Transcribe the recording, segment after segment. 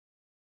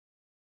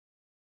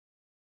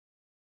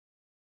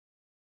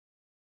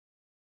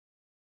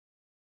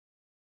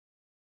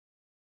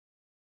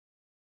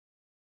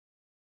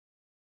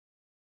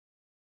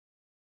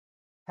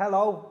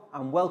Hello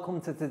and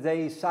welcome to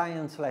today's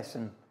science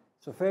lesson.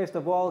 So first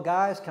of all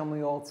guys, can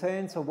we all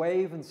turn to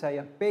wave and say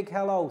a big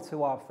hello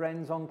to our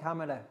friends on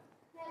camera?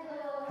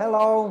 Hello.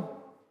 Hello.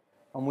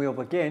 And we'll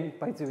begin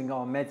by doing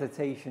our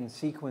meditation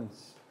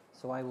sequence.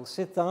 So I will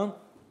sit down,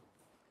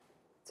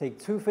 take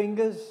 2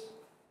 fingers,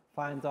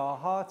 find our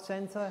heart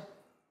center,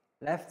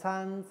 left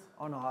hand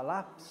on our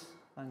laps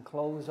and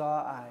close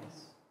our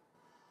eyes.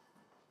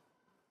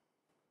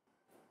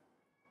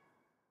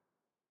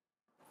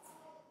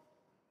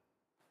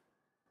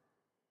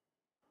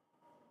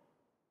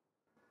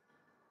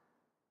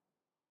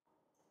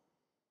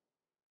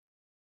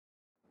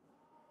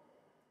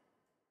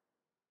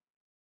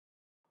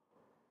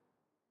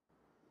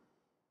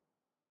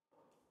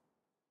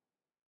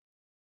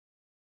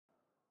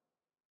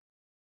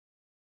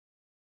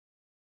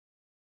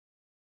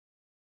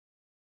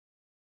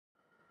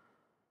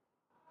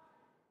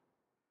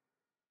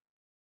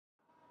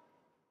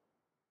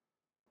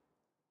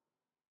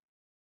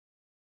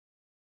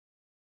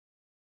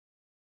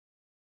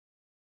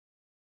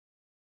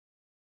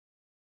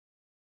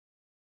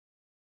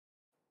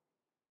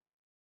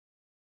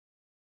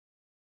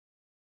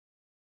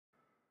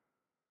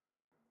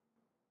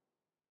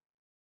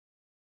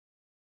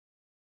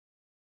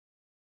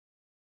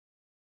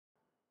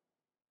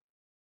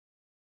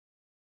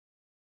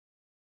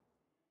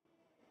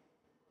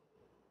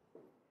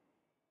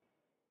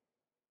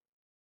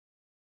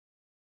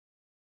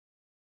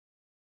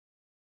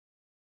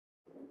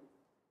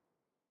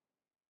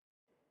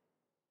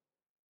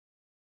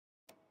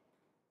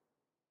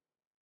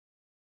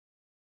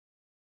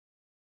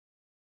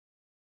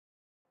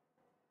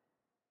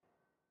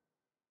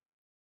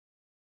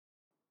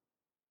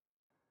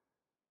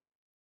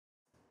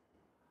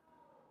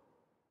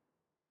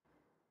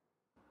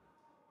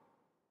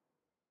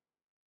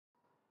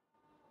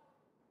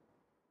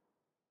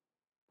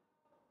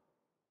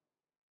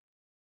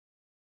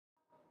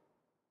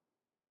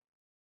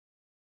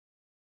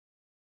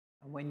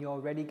 And when you're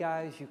ready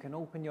guys, you can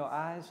open your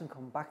eyes and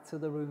come back to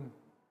the room.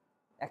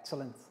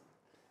 Excellent.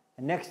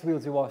 And next we'll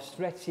do our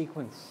stretch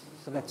sequence.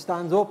 So let's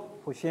stand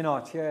up, push in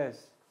our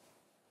chairs.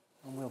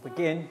 And we'll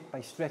begin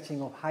by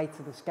stretching up high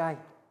to the sky.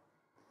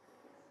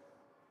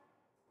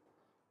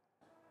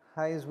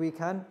 High as we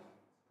can.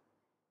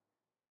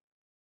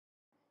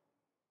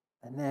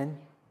 And then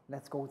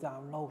let's go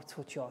down low,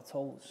 touch our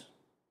toes.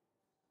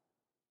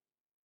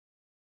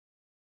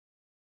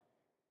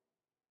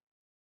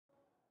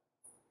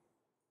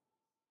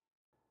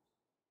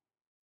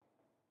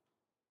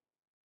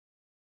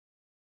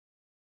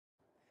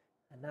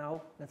 And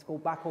now let's go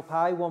back up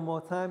high one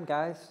more time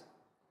guys.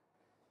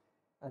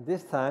 And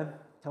this time,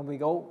 can we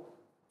go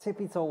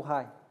tippy toe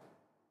high?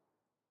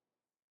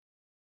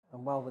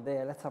 And while we're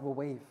there, let's have a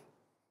wave.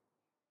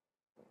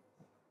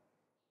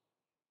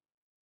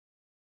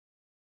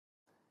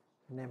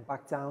 And then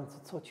back down to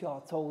touch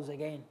our toes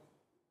again.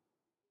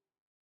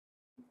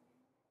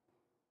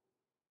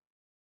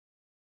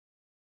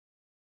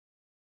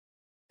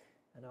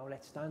 And now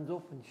let's stand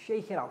up and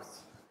shake it out.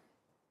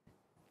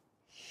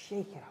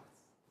 Shake it out.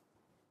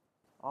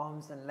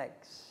 Arms and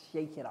legs,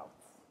 shake it out.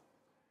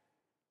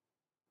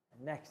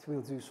 And next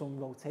we'll do some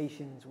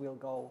rotations. We'll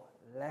go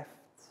left,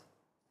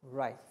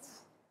 right,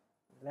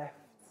 left,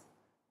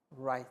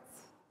 right,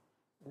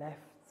 left,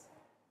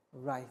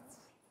 right,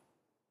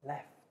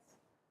 left,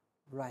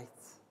 right,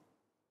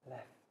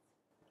 left,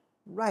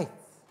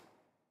 right.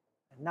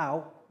 And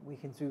now we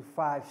can do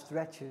 5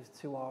 stretches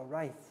to our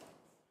right.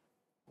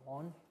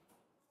 1,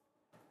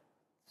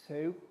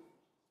 2,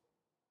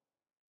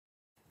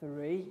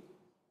 3,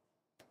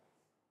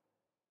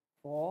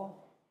 4,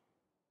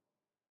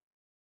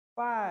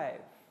 5.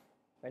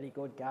 Very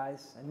good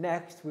guys. And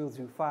next we'll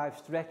do 5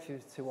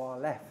 stretches to our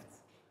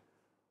left.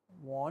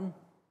 1,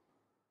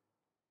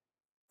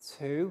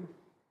 2,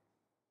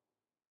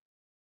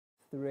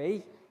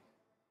 3,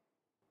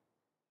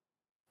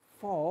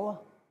 4,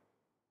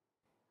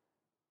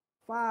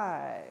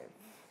 5.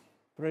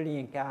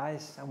 Brilliant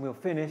guys. And we'll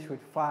finish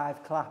with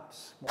 5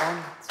 claps.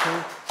 1, 2,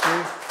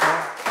 3, 4,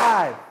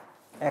 5.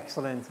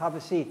 Excellent. Have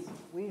a seat.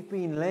 We've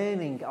been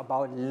learning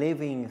about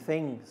living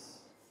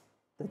things.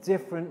 The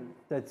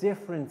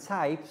different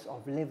types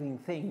of living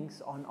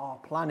things on our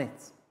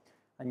planet.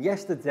 And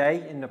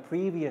yesterday, in the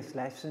previous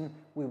lesson,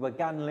 we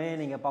began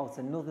learning about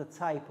another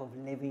type of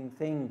living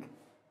thing.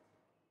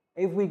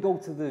 If we go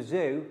to the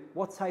zoo,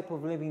 what type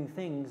of living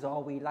things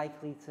are we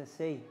likely to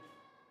see?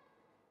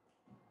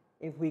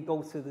 If we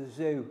go to the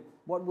zoo,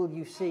 what will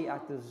you see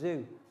at the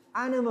zoo?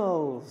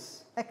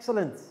 Animals.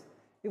 Excellent.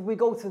 If we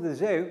go to the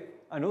zoo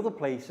and other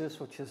places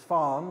such as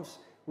farms,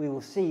 we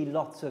will see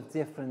lots of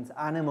different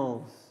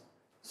animals.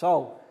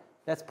 So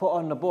let's put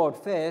on the board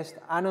first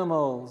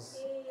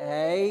animals.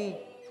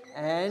 A-N-I-M-A-L-S.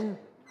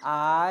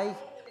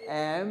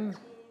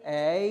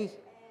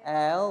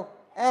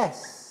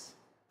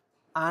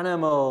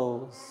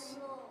 Animals.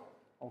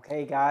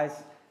 Okay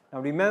guys, now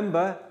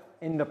remember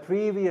in the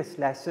previous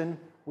lesson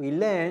we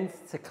learned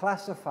to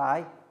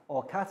classify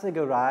or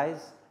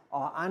categorize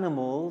our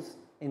animals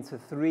into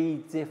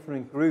 3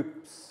 different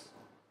groups.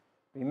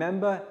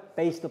 Remember,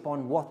 based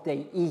upon what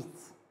they eat.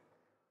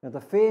 Now, the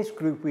first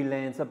group we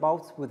learned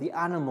about were the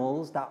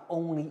animals that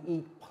only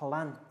eat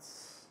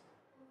plants.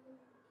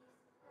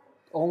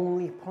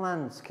 Only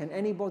plants. Can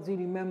anybody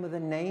remember the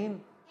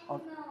name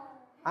of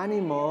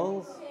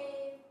animals?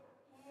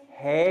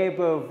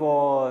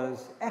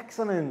 Herbivores.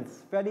 Excellent.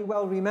 Very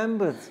well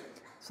remembered.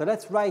 So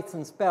let's write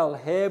and spell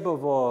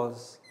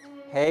herbivores.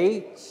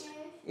 H-E-R-B-I-V-O-R-E-S.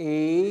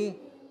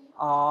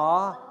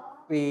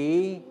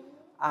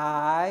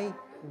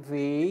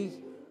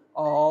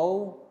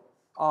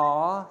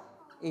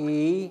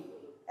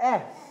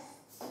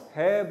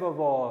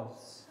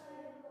 Herbivores.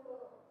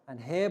 And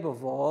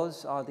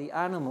herbivores are the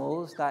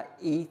animals that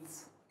eat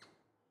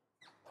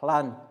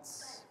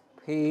plants.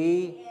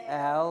 P-L-A-N-T-S.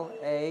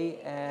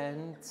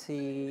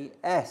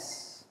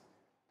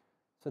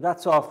 So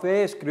that's our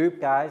first group,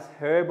 guys,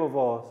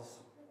 herbivores.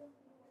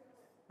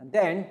 And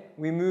then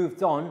we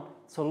moved on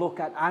to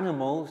look at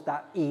animals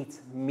that eat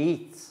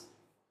meat.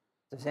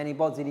 Does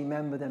anybody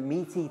remember the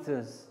meat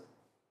eaters?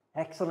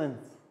 Excellent.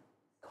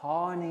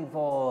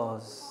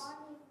 Carnivores.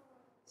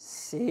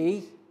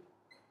 C-A-R-N-I-V-O-R-E-S.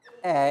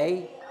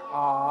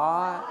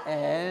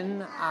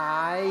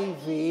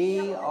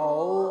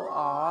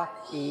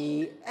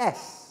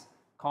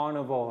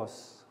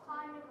 Carnivores.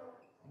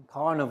 And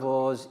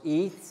carnivores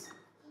eat.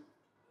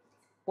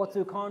 What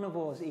do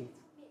carnivores eat?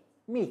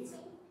 Meat.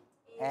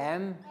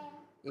 M-E-A-T.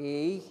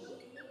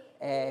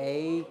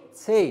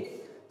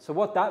 So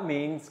what that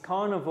means,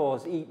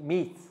 carnivores eat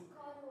meat.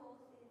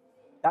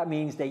 That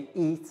means they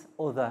eat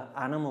other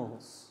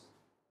animals.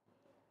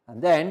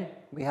 And then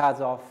we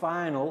had our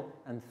final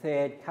and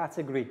third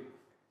category.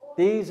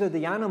 These are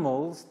the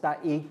animals that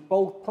eat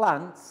both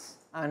plants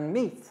and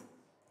meat.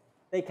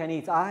 They can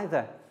eat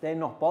either. They're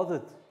not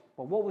bothered.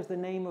 But what was the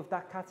name of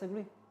that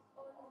category?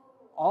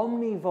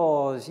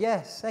 Omnivores.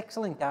 Yes,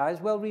 excellent, guys.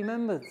 Well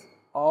remembered.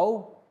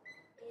 O-M-N-I-V-O-R-E-S.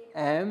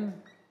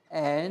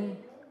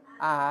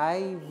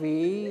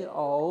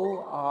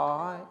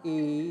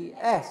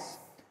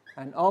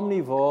 And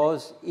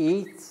omnivores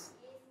eat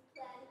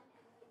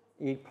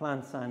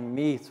plants and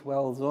meat.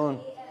 Well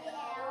done.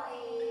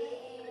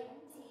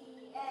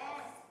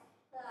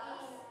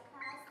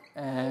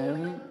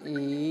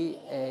 M-E-A-T.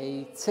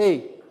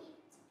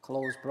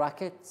 Close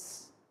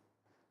brackets.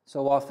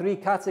 So our three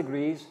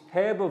categories: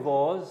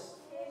 herbivores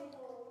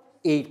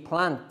eat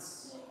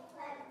plants,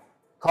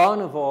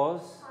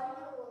 carnivores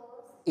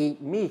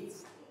eat meat,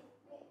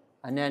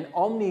 and then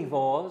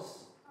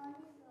omnivores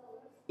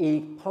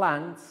eat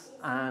plants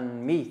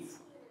and meat.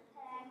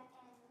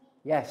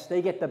 Yes,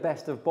 they get the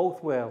best of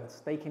both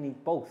worlds. They can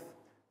eat both.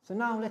 So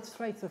now let's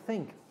try to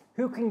think.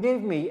 Who can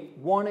give me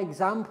one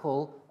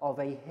example of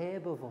a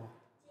herbivore?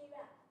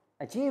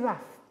 A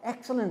giraffe.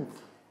 Excellent.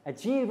 A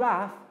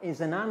giraffe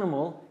is an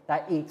animal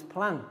that eats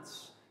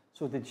plants.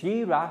 So the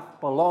giraffe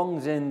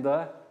belongs in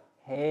the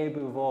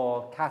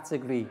herbivore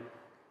category.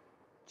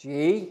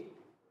 G-I-R-A-F-F-E.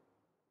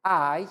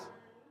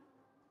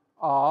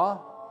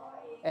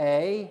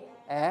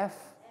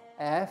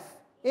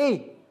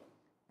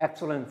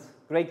 Excellent.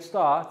 Great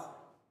start.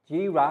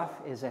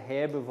 Giraffe is a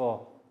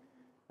herbivore.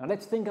 Now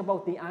let's think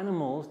about the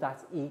animals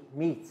that eat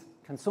meat.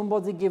 Can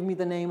somebody give me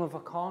the name of a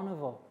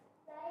carnivore?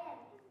 Lion.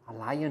 A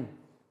lion.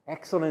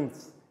 Excellent.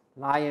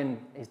 Lion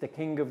is the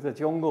king of the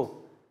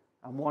jungle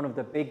and one of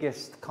the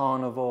biggest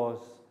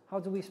carnivores. How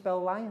do we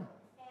spell lion?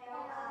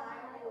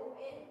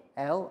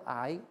 L-I-O-N.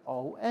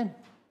 L-I-O-N.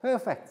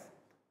 Perfect.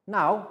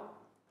 Now,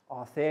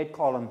 our third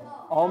column.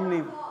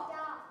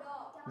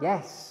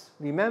 Yes.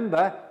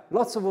 Remember,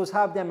 lots of us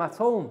have them at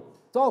home.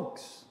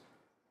 Dogs.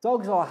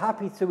 Dogs are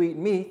happy to eat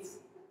meat,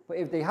 but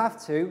if they have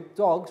to,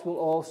 dogs will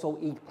also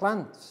eat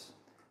plants.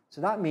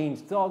 So that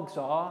means dogs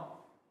are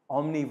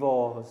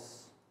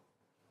omnivores.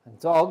 And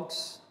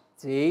dogs,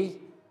 D-O-G,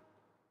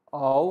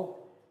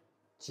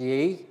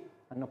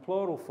 and the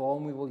plural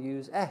form we will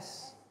use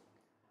S.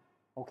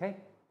 Okay?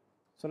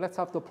 So let's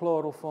have the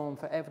plural form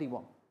for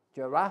everyone.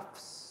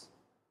 Giraffes,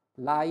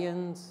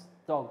 lions,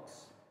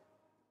 dogs.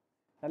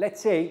 Now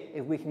let's see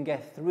if we can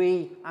get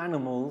 3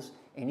 animals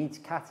in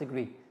each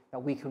category that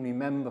we can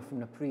remember from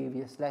the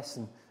previous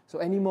lesson. So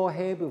any more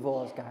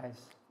herbivores, guys?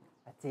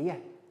 A deer.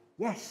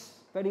 Yes,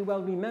 very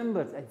well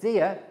remembered. A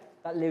deer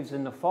that lives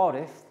in the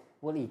forest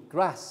will eat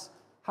grass.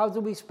 How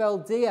do we spell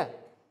deer?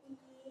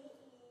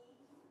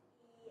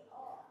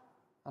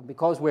 And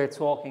because we're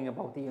talking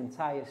about the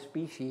entire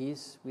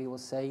species, we will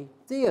say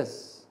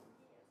deers.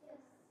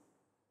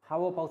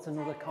 How about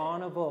another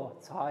carnivore?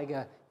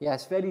 Tiger.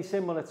 Yes, very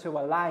similar to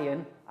a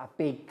lion, a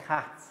big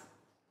cat.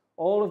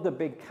 All of the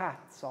big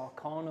cats are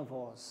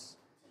carnivores.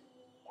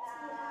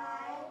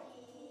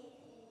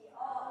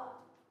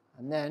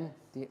 And then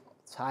the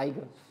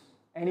tigers.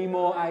 Any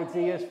more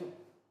ideas?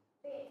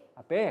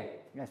 A bear.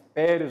 Yes,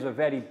 bear is a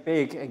very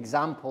big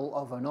example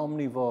of an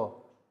omnivore.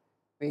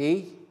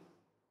 B-E-A-R-S.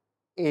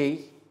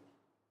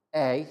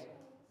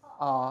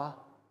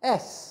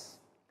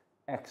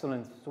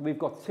 Excellent. So we've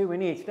got 2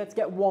 in each. Let's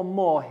get one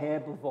more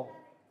herbivore.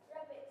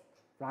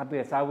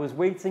 Rabbit. I was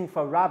waiting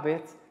for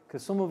rabbit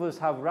because some of us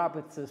have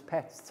rabbits as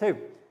pets too.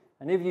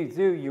 And if you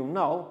do, you'll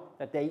know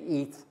that they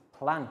eat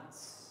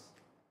plants.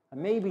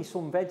 And maybe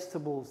some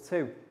vegetables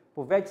too.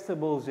 But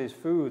vegetables is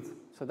food,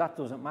 so that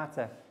doesn't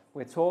matter.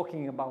 We're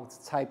talking about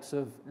types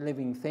of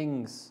living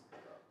things.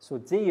 So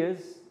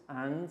deers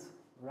and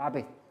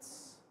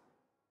rabbits.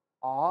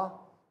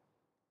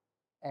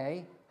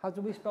 R-A, how do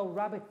we spell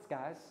rabbits,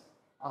 guys?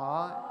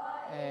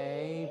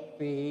 R-A-B-B-I-T-S.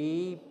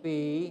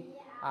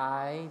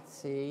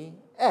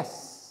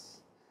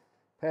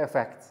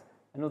 Perfect.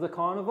 Another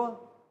carnivore?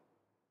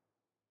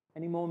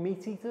 Any more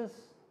meat eaters?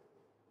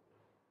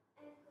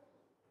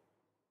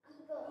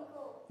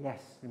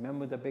 Yes,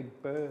 remember the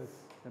big bird.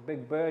 The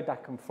big bird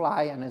that can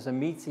fly and is a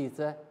meat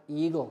eater,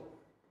 eagle.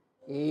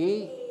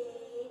 E-A-G-L-E.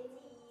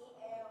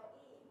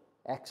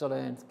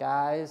 Excellent,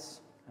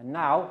 guys. And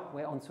now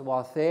we're on to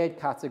our third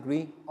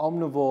category,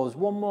 omnivores.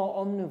 One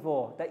more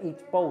omnivore that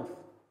eats both.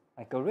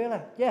 A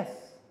gorilla, yes.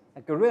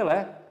 A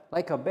gorilla,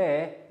 like a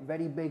bear,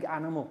 very big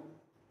animal.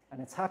 And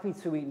it's happy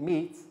to eat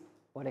meat,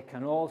 but it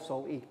can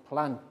also eat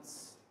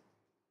plants.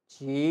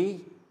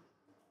 G-O-R-I-L-L-A.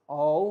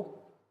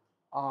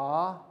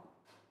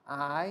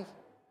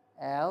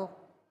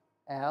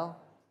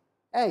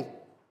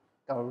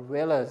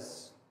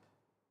 Gorillas.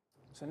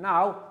 So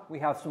now we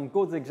have some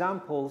good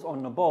examples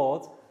on the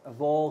board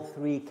of all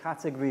three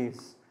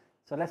categories.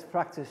 So let's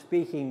practice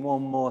speaking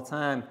one more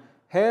time.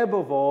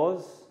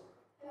 Herbivores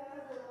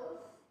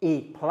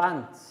eat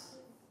plants.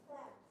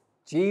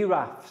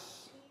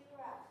 Giraffes,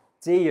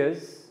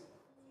 deers,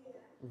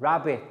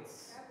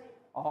 rabbits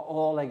are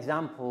all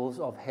examples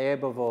of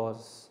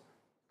herbivores.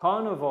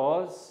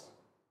 Carnivores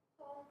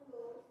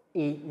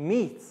eat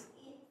meat.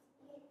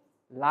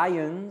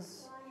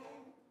 Lions,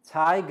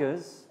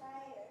 tigers,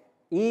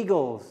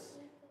 eagles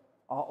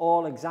are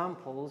all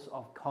examples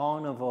of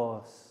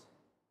carnivores.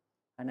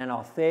 And then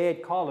our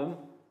third column,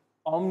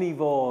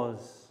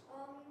 omnivores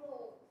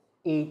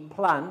eat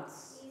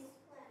plants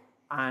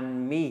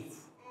and meat.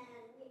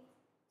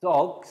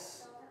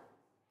 Dogs,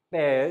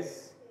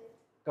 bears,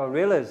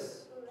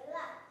 gorillas,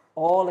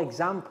 all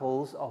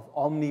examples of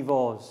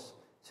omnivores.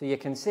 So you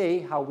can see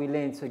how we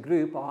learn to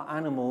group our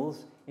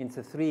animals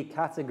into three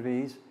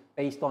categories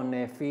based on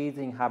their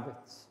feeding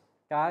habits.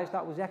 Guys,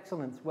 that was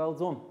excellent. Well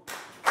done.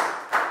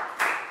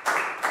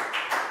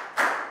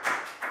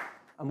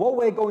 And what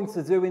we're going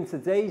to do in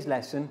today's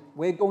lesson,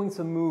 we're going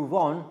to move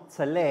on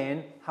to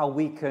learn how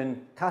we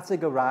can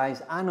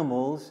categorize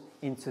animals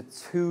into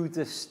two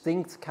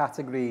distinct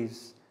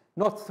categories.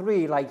 Not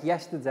three like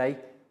yesterday,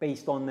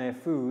 based on their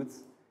foods,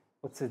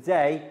 but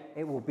today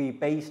it will be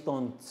based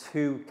on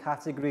two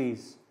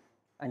categories.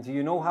 And do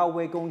you know how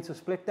we're going to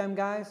split them,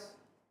 guys?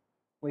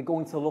 We're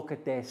going to look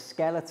at their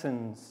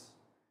skeletons.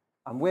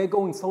 And we're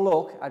going to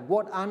look at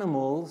what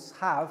animals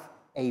have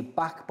a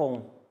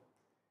backbone.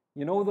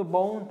 You know the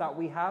bone that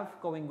we have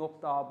going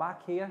up our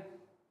back here?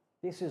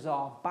 This is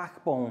our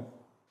backbone.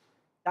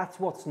 That's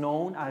what's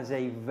known as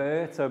a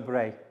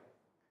vertebrae.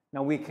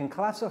 Now we can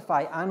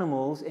classify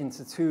animals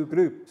into two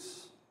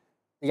groups.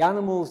 The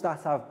animals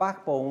that have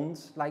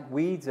backbones, like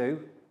we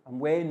do, and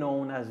we're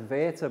known as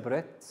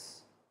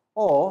vertebrates,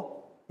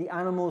 or the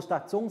animals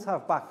that don't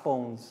have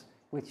backbones,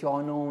 which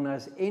are known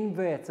as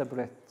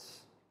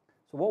invertebrates.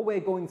 So what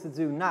we're going to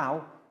do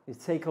now is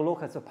take a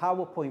look at a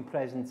PowerPoint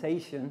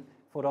presentation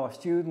for our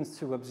students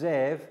to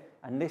observe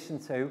and listen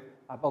to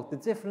about the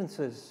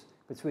differences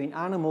between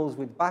animals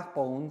with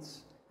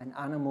backbones and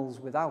animals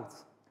without.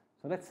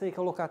 So let's take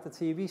a look at the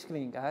TV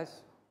screen,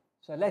 guys.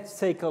 So let's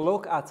take a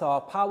look at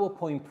our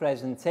PowerPoint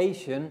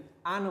presentation,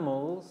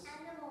 Animals,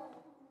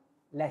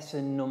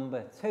 lesson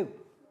number 2.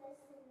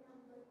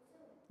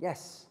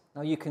 Yes.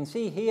 Now you can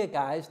see here,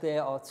 guys,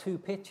 there are two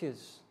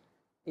pictures.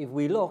 If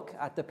we look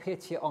at the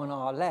picture on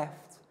our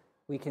left,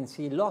 we can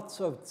see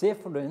lots of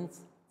different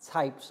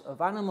types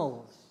of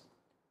animals.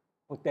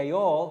 But they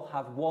all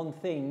have one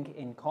thing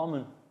in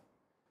common.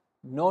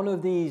 None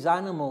of these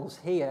animals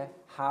here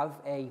have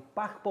a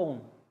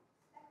backbone.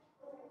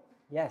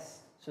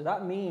 Yes, so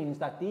that means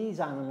that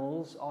these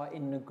animals are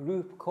in the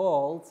group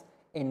called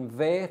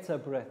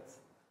invertebrate.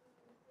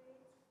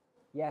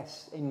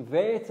 Yes,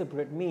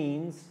 invertebrate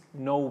means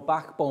no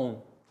backbone.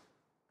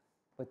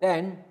 But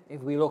then,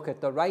 if we look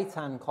at the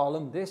right-hand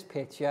column, this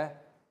picture,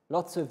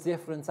 lots of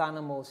different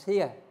animals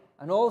here.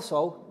 And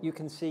also, you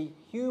can see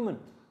human.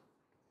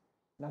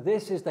 Now,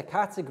 this is the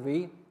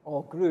category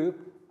or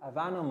group of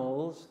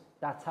animals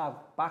that have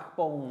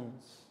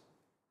backbones.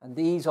 And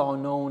these are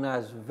known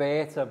as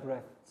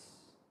vertebrates.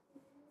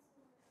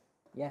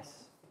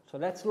 Yes, so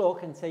let's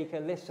look and take a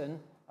listen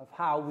of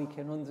how we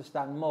can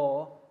understand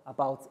more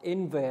about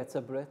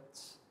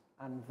invertebrates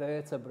and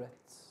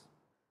vertebrates.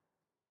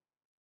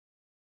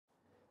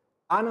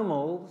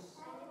 Animals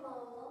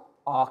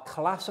are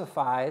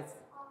classified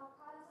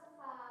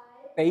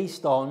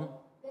based on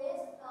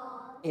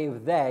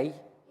if they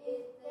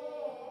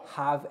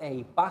have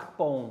a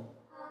backbone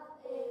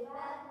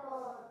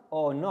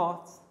or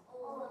not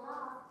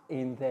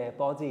in their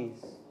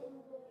bodies.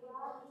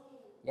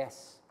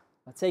 Yes.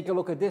 Now take a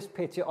look at this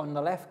picture on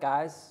the left,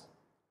 guys.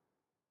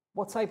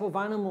 What type of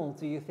animal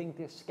do you think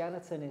this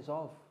skeleton is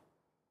of?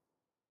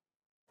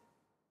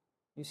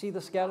 You see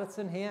the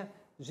skeleton here?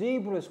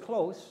 Zebra is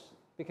close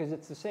because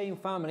it's the same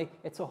family.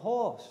 It's a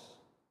horse.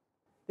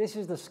 This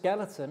is the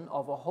skeleton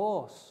of a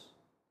horse.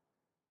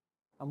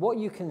 And what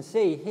you can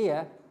see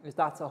here is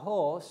that a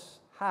horse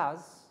has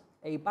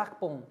a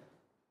backbone.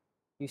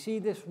 You see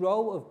this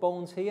row of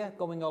bones here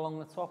going along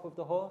the top of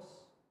the horse?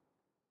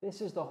 This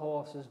is the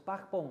horse's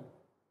backbone.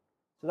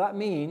 So that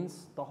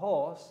means the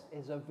horse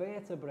is a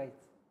vertebrate.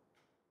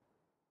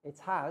 It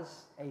has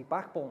a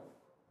backbone.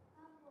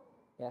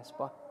 Yes,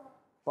 but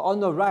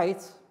on the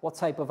right, what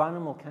type of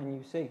animal can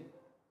you see?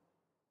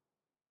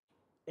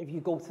 If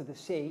you go to the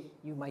sea,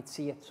 you might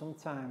see it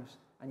sometimes,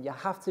 and you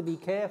have to be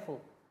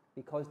careful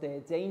because they're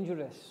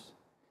dangerous.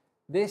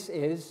 This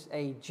is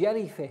a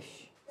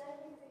jellyfish.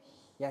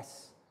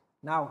 Yes.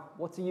 Now,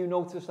 what do you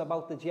notice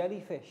about the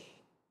jellyfish?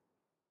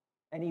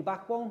 Any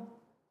backbone?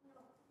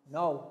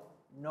 No,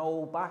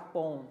 no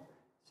backbone.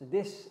 So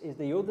this is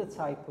the other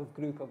type of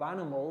group of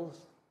animals,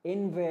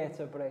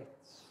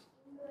 invertebrates.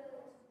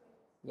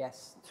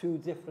 Yes, two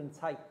different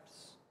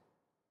types.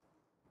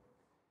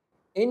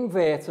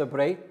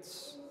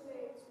 Invertebrates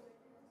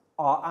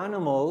are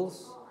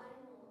animals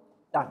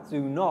that do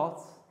not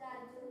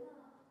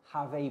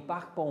have a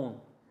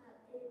backbone,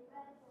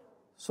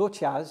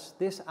 such as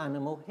this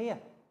animal here.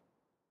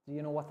 Do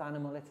you know what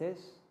animal it is?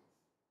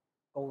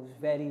 Goes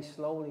very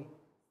slowly.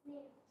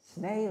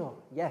 Snail,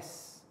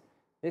 yes.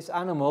 This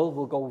animal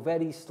will go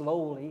very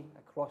slowly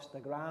across the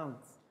ground.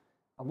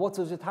 And what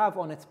does it have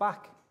on its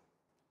back?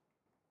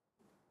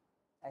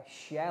 A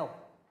shell.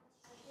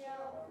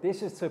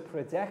 This is to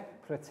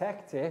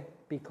protect it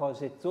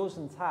because it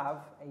doesn't have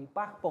a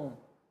backbone.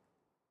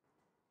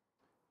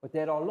 But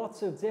there are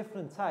lots of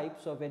different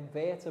types of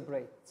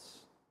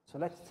invertebrates. So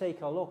let's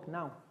take a look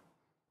now.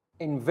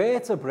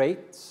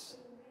 Invertebrates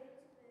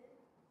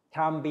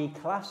can be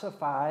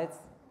classified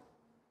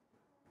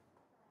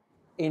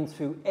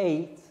into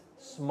 8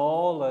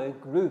 smaller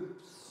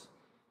groups.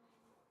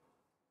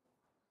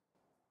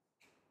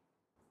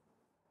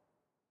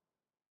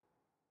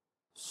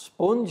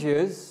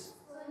 Sponges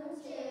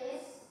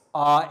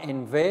are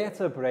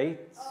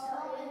invertebrates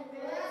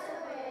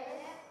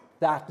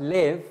that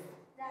live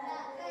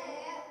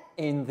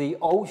in the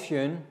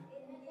ocean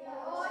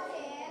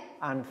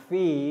and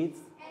feed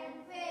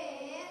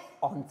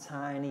on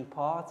tiny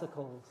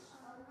particles.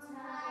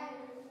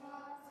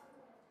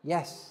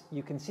 Yes,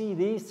 you can see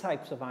these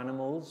types of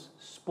animals,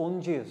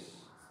 sponges,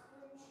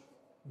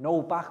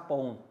 no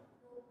backbone,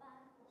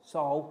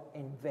 so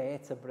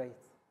invertebrate.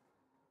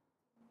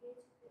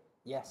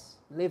 Yes,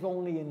 live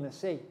only in the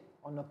sea,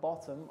 on the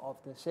bottom of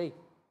the sea.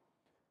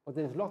 But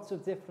there's lots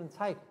of different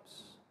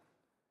types.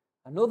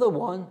 Another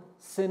one,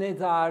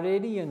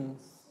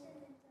 cnidarians.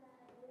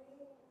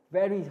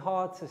 Very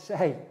hard to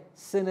say.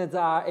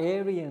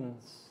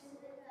 Cnidarians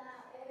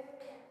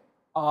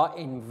are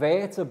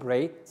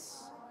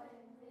invertebrates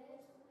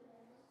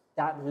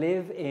that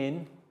live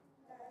in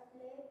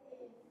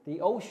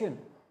the ocean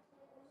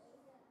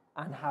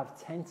and have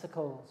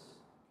tentacles.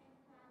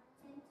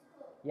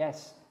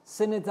 Yes,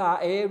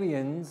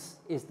 cnidarians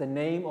is the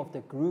name of the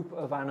group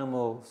of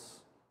animals.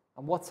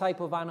 And what type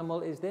of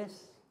animal is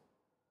this?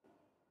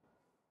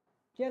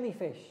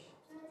 Jellyfish.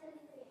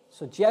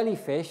 So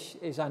jellyfish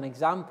is an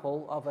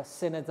example of a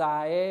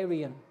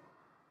cnidarian.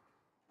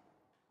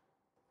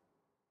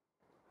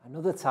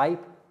 Another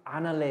type,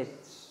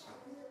 annelids.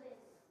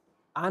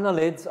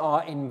 Annelids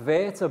are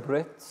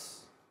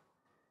invertebrates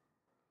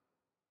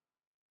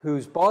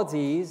whose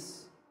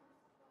bodies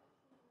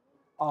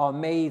are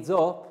made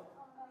up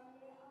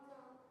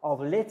of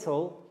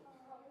little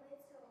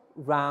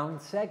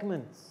round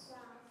segments.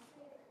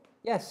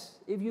 Yes,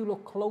 if you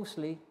look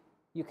closely,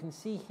 you can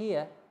see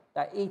here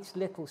that each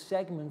little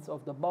segment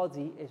of the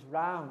body is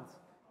round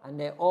and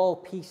they're all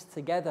pieced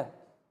together.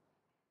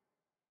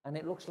 And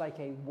it looks like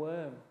a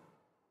worm.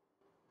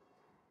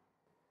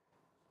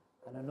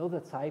 And another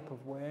type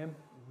of worm,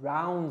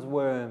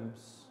 roundworms,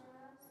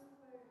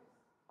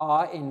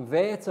 are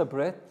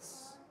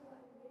invertebrates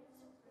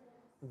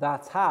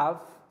that have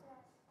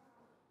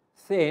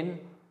thin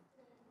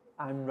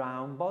and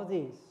round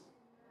bodies.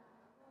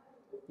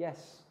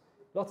 Yes,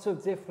 lots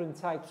of different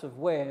types of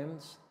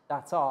worms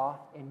that are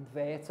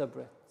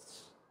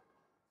invertebrates.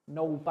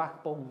 No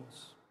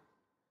backbones.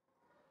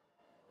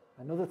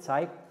 Another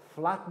type,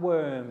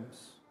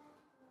 flatworms,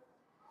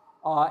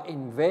 are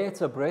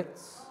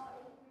invertebrates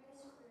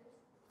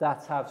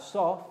that have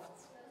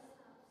soft,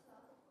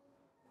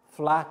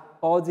 flat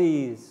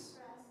bodies.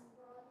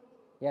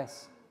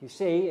 Yes, you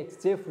see, it's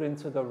different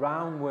to the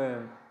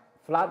roundworm.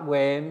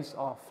 Flatworms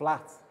are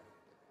flat,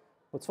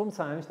 but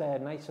sometimes they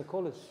have nicer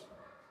colours.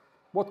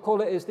 What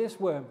colour is this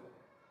worm?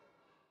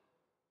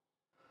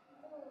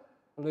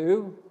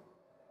 Blue,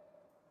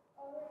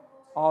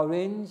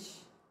 orange,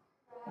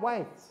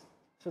 white.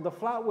 So the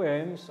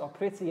flatworms are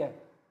prettier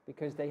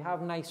because they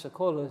have nicer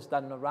colours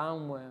than the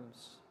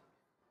roundworms.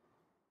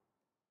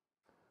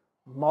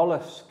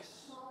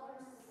 Mollusks.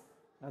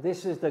 Now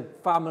this is the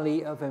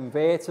family of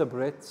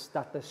invertebrates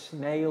that the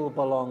snail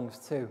belongs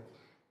to.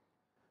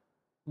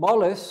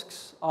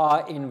 Mollusks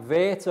are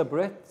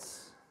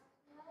invertebrates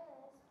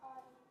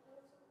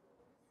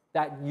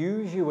that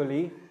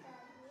usually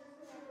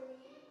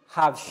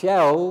have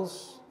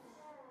shells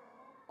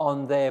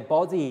on their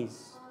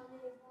bodies.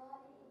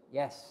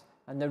 Yes,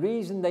 and the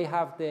reason they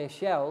have their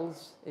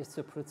shells is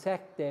to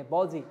protect their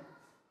body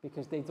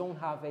because they don't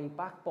have a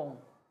backbone.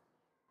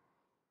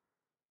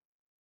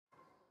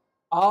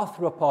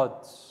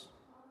 Arthropods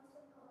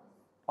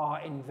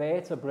are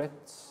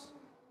invertebrates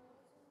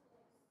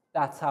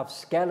that have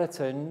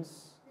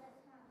skeletons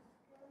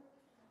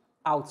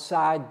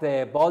outside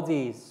their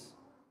bodies.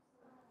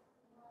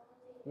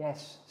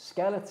 Yes,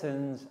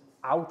 skeletons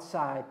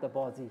outside the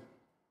body.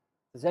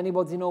 Does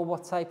anybody know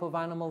what type of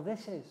animal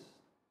this is?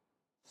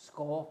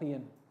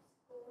 Scorpion.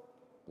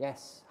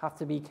 Yes, have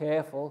to be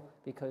careful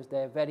because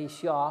they're very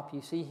sharp.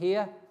 You see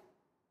here,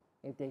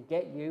 if they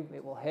get you,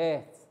 it will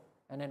hurt.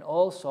 And then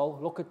also,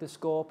 look at the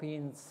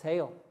scorpion's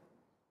tail.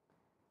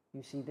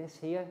 You see this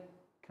here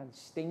can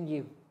sting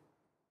you.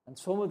 And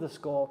some of the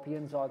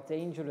scorpions are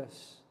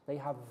dangerous. They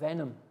have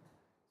venom.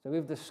 So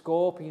if the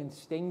scorpion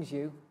stings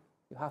you,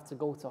 you have to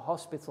go to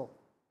hospital.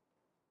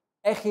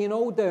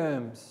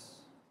 Echinoderms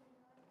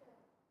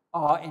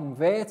are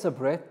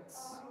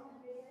invertebrates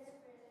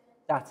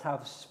that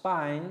have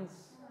spines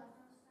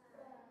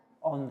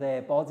on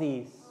their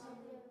bodies.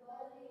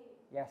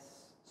 Yes,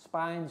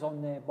 spines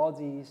on their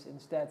bodies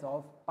instead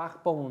of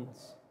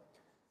backbones.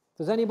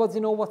 Does anybody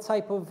know what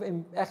type of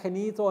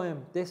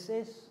echinoderm this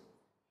is?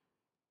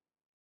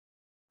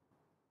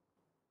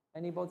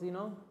 Anybody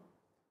know?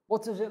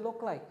 What does it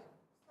look like?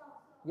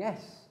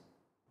 Yes,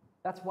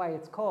 that's why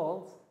it's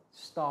called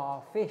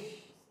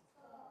starfish.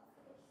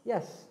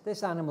 Yes,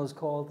 this animal is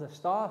called a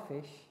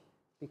starfish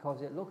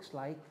because it looks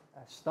like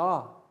a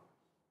star.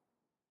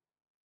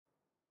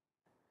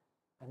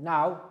 And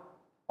now,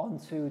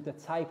 onto the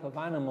type of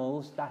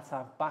animals that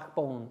have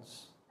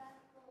backbones.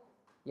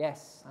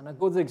 Yes, and a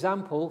good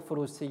example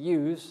for us to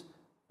use,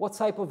 what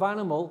type of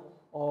animal,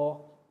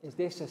 or is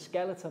this a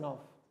skeleton of?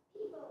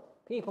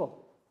 People.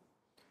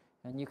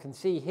 And you can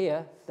see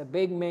here, the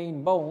big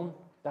main bone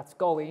that's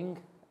going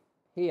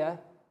here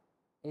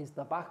is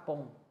the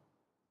backbone,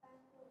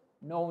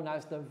 known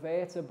as the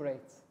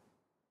vertebrate.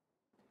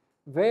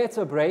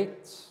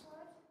 Vertebrates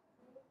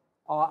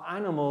are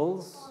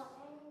animals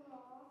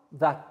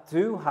that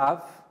do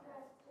have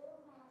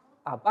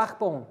a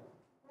backbone.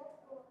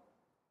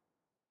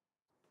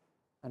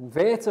 And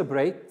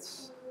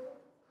vertebrates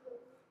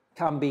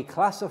can be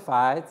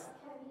classified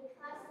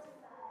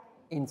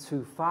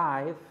into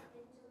 5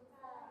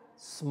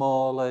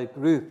 smaller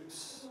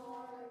groups: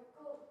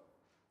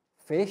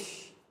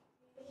 fish,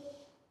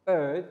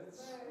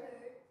 birds,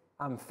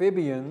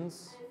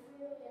 amphibians,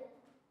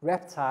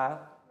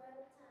 reptile,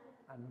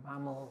 and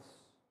mammals.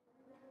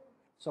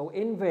 So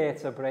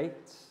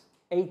invertebrates,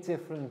 8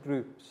 different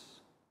groups.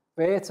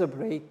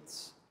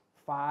 Vertebrates,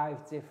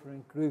 5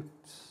 different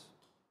groups.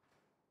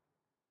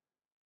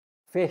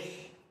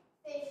 Fish.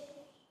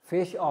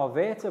 Fish are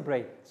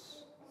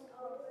vertebrates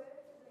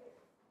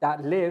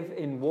that live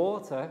in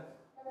water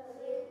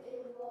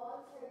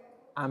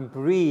and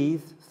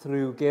breathe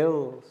through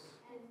gills.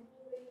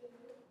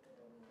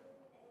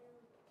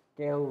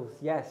 Gills,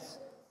 yes.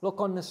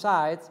 Look on the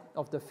side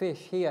of the fish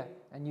here,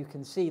 and you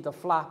can see the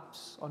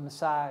flaps on the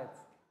side.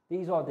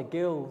 These are the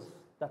gills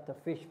that the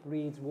fish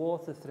breathes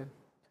water through.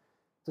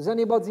 Does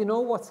anybody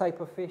know what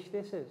type of fish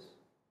this is?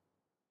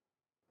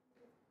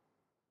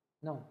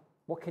 No.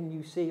 What can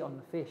you see on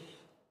the fish?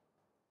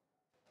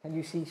 Can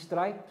you see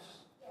stripes?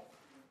 Yes.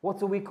 What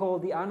do we call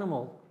the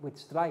animal with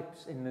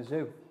stripes in the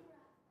zoo?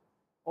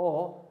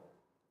 Or?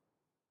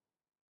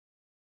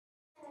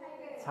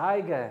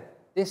 Tiger.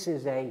 This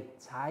is a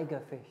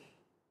tiger fish.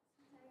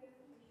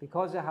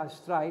 Because it has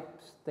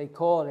stripes, they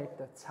call it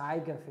the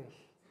tiger fish.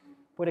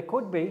 But it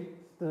could be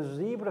the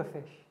zebra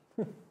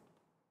fish.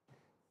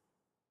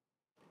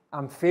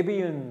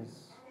 Amphibians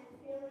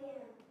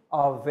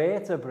are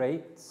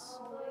vertebrates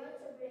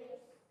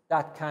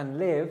that can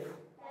live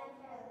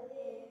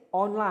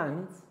on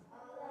land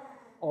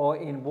or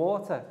in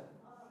water.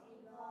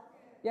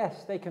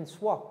 Yes, they can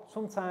swap,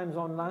 sometimes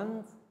on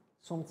land,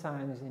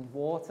 sometimes in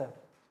water.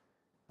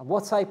 And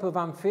what type of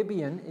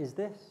amphibian is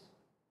this?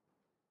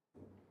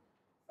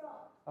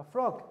 A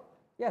frog.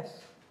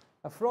 Yes,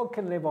 a frog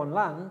can live on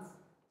land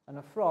and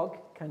a frog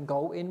can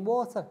go in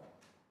water.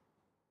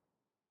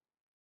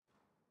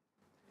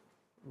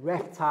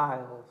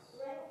 Reptiles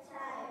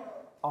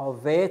are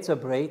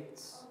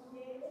vertebrates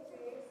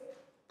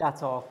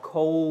that are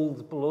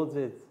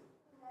cold-blooded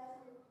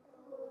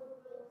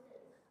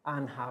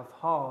and have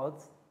hard,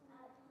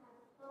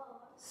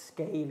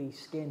 scaly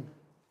skin.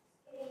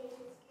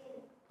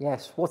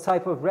 Yes, what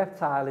type of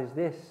reptile is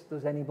this?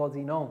 Does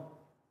anybody know?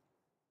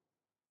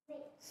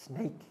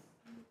 Snake.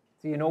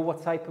 Do you know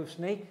what type of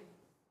snake?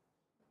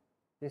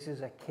 This is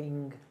a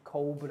king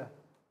cobra.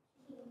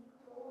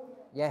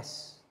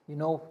 Yes, you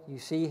know, you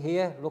see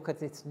here, look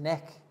at its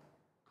neck,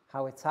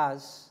 how it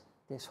has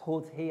this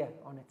hood here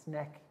on its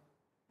neck.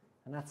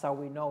 And that's how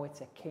we know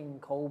it's a king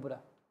cobra.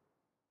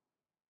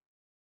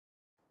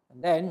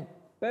 And then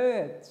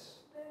birds.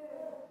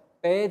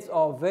 Birds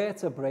are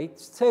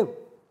vertebrates too.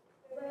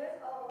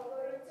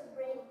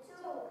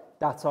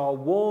 that are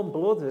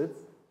warm-blooded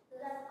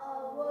that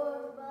are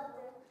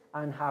warm-blooded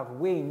and have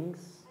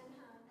wings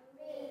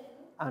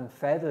and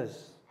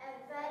feathers. and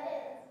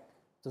feathers.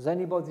 Does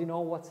anybody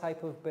know what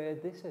type of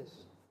bird this is?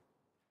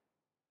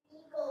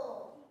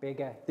 Eagle.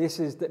 Bigger. This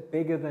is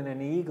bigger than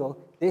an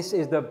eagle. This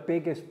is the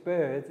biggest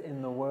bird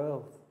in the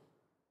world.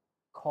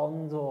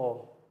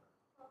 Condor.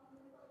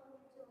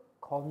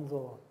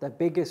 Condor. The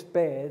biggest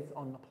bird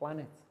on the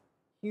planet.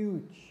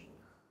 Huge.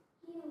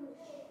 Huge.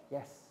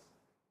 Yes.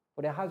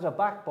 But it has a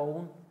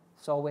backbone,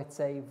 so it's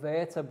a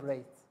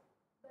vertebrate.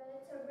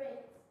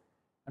 Vertebrate.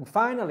 And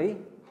finally,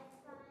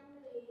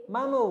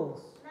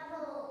 mammals.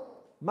 Mammal.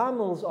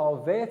 Mammals are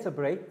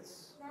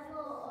vertebrates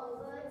Mammal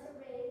or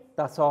vertebrates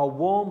that are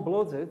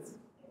warm-blooded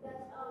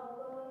that are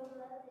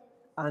warm-blooded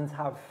and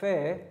have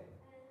fur and have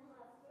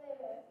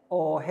fur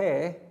or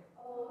hair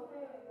or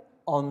hair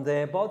on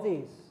their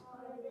bodies.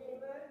 on their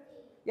body.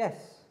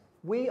 Yes,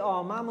 we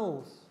are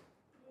mammals.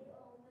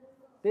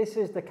 This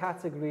is the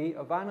category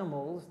of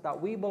animals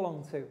that we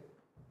belong to.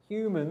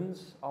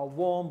 Humans are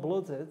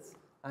warm-blooded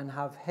and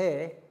have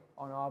hair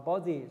on our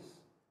bodies.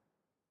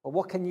 But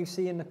what can you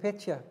see in the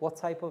picture? What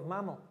type of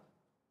mammal?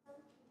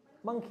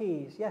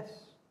 Monkeys, yes.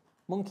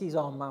 Monkeys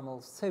are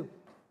mammals too.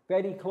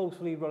 Very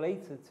closely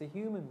related to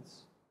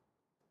humans.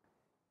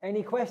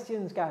 Any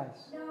questions,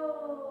 guys?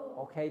 No.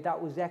 Okay,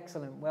 that was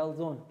excellent. Well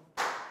done.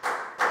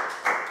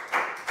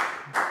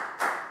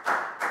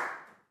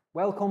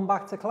 Welcome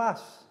back to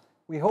class.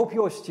 We hope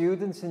your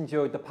students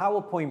enjoyed the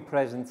PowerPoint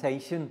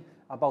presentation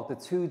about the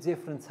two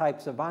different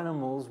types of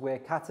animals we're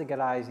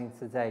categorizing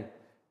today.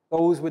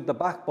 Those with the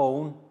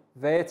backbone,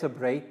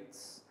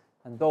 vertebrates,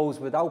 and those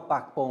without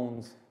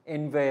backbones,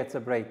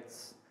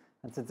 invertebrates.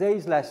 And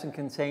today's lesson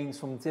contains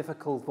some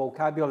difficult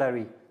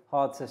vocabulary,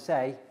 hard to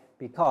say,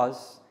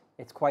 because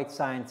it's quite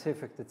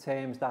scientific, the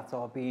terms that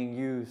are being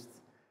used.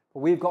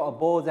 But we've got a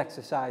board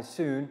exercise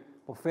soon,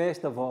 but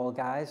first of all,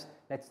 guys,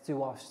 let's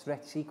do our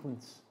stretch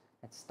sequence.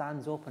 Let's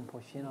stand up and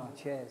push in our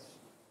chairs.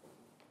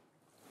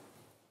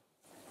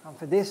 And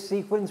for this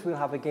sequence, we'll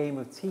have a game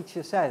of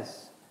Teacher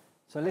Says.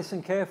 So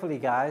listen carefully,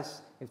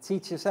 guys. If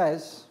teacher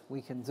says,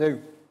 we can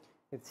do.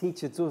 If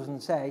teacher doesn't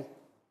say,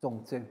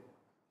 don't do.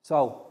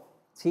 So,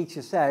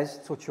 teacher says,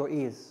 touch your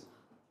ears.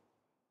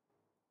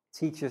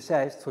 Teacher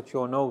says, touch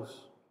your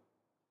nose.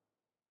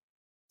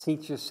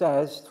 Teacher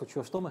says, touch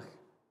your stomach.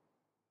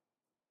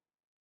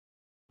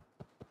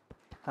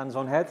 Hands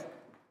on head.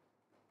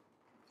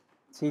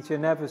 Teacher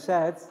never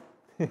said.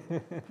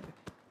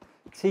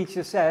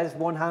 Teacher says,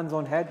 one hand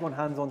on head, one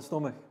hand on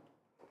stomach.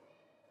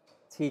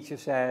 Teacher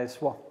says,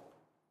 swap.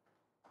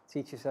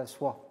 Teacher says,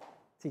 swap.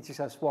 Teacher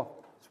says,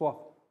 swap.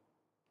 Swap.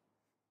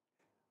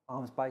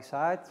 Arms by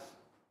sides.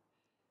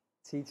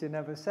 Teacher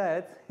never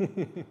said.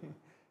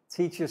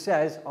 Teacher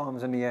says,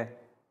 arms in the air.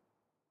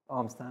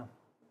 Arms down.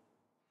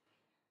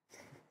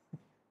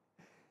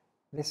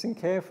 Listen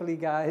carefully,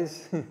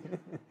 guys.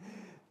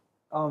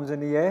 Arms in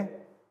the air.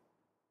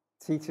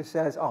 Teacher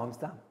says, arms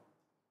down.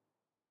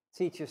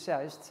 Teacher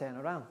says, turn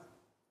around.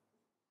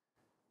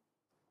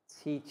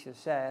 Teacher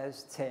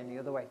says, turn the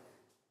other way.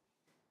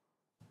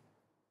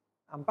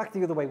 And back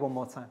the other way one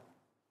more time.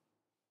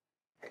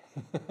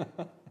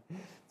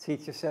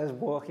 Teacher says,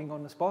 walking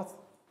on the spot.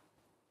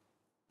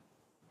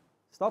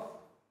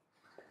 Stop.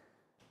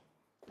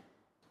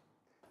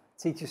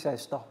 Teacher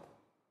says, stop.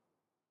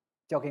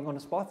 Jogging on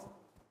the spot.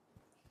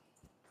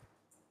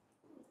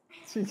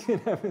 Teacher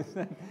never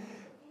said.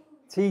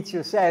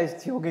 Teacher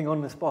says, jogging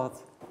on the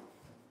spot.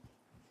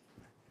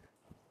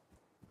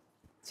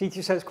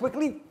 Teacher says,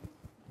 quickly.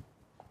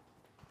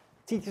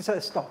 Teacher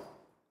says, stop.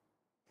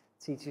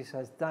 Teacher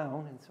says,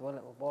 down into a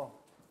little ball.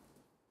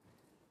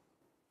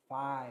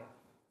 5,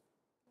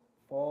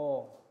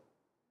 4,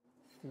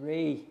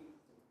 3,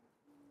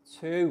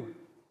 2,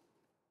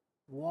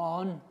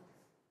 1.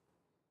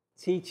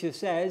 Teacher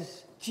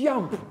says,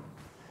 jump.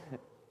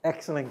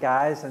 Excellent,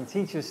 guys. And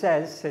teacher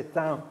says, sit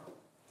down.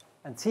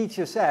 And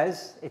teacher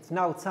says, it's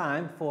now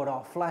time for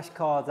our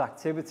flashcard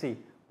activity.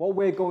 What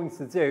we're going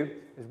to do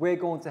is we're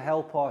going to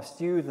help our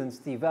students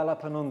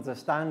develop an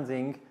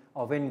understanding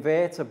of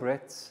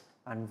invertebrates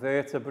and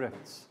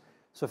vertebrates.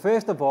 So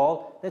first of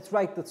all, let's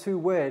write the two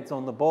words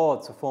on the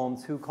board to form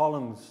two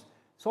columns.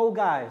 So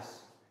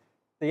guys,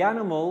 the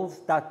animals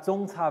that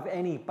don't have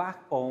any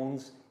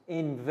backbones,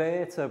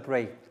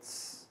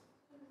 invertebrates.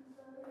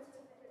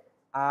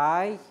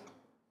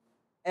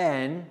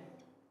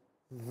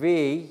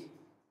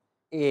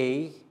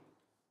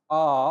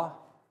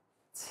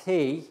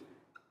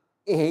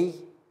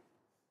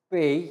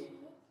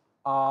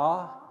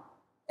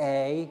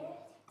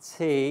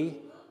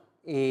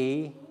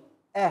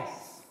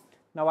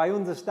 Now I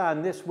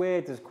understand this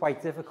word is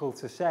quite difficult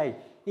to say,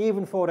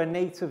 even for a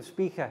native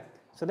speaker.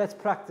 So let's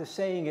practice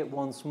saying it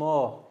once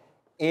more.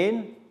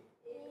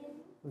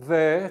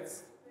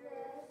 Invertebrates.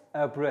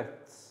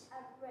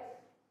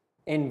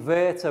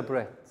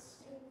 Invertebrates.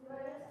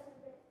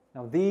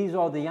 Now these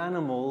are the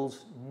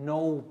animals,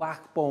 no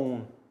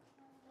backbone.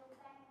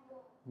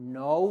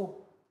 No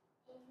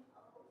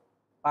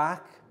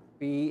back,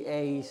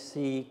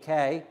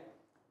 B-A-C-K,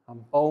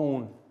 and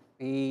bone,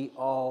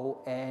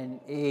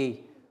 B-O-N-E.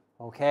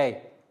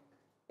 Okay.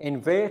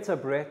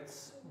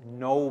 Invertebrates,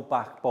 no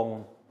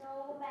backbone.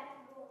 No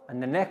backbone.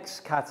 And the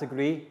next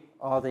category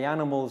are the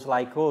animals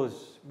like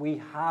us. We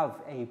have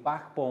a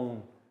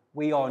backbone.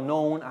 We are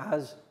known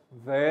as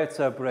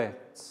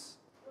vertebrates.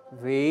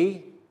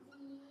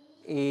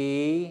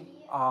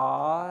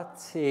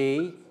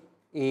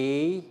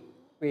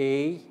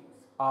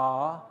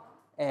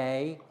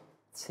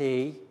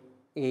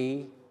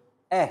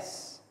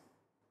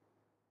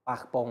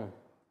 Backbone.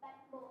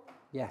 Backbone.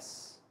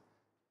 Yes.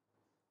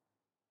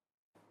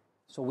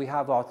 So we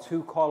have our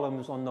two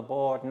columns on the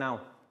board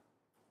now.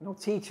 Now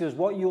teachers,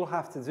 what you'll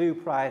have to do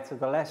prior to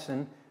the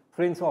lesson,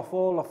 print off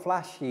all the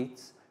flash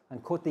sheets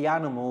and cut the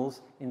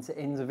animals into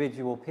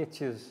individual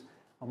pictures.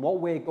 And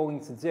what we're going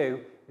to do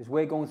is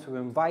we're going to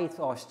invite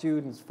our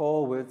students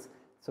forward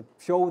to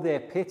show their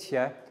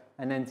picture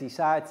and then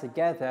decide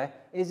together,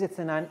 is it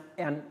an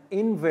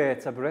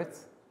invertebrate,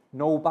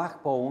 no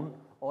backbone,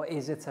 or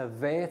is it a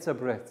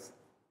vertebrate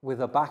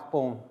with a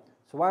backbone?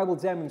 So I will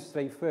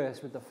demonstrate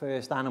first with the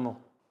first animal.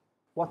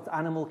 What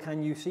animal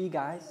can you see,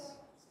 guys?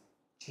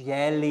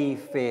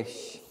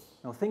 Jellyfish.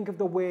 Now think of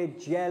the word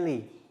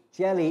jelly.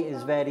 Jelly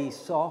is very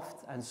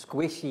soft and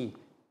squishy.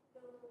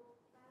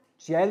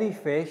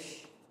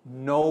 Jellyfish,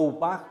 no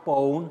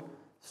backbone.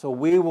 So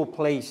we will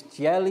place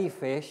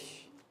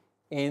jellyfish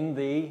in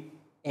the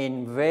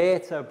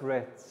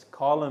invertebrates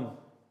column.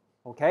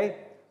 Okay?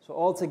 So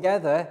all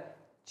together,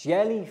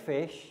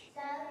 jellyfish,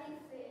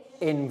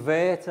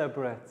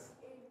 invertebrate.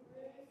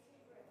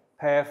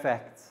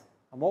 Perfect.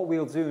 And what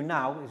we'll do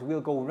now is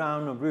we'll go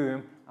around the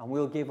room and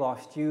we'll give our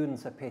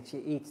students a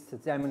picture each to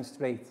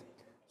demonstrate.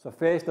 So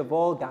first of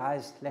all,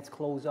 guys, let's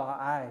close our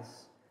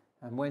eyes.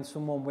 And when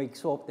someone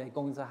wakes up, they're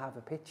going to have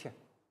a picture.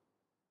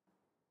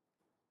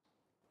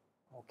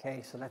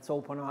 Okay, so let's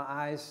open our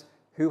eyes.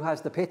 Who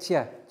has the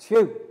picture?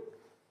 Chu,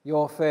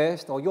 you're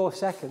first or you're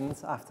second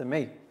after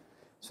me.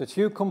 So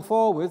Chu, come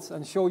forwards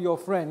and show your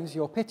friends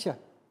your picture.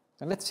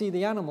 And let's see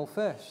the animal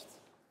first.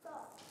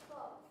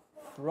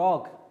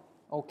 Frog.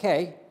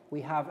 Okay,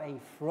 we have a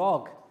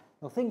frog.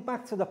 Now think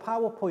back to the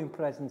PowerPoint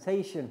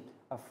presentation.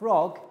 A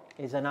frog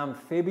is an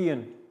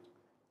amphibian.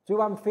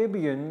 Do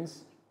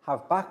amphibians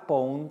have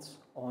backbones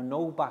or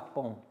no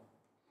backbone?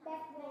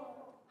 Backbone.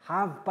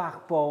 Have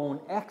backbone.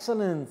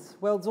 Excellent.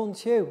 Well done,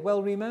 Chu.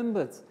 Well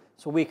remembered.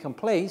 So we can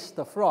place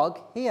the frog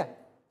here.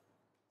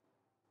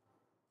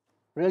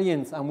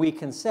 Brilliant. And we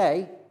can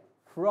say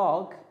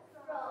frog,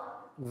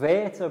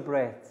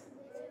 vertebrate.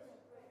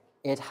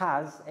 It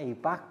has a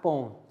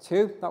backbone.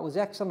 Chu, that was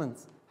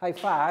excellent. High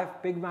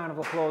five. Big round of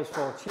applause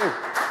for Chu.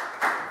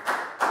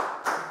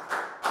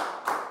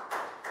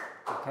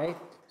 Okay,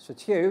 so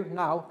Chu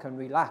now can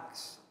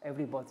relax.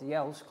 Everybody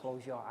else,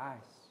 close your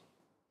eyes.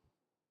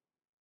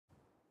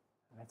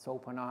 Let's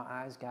open our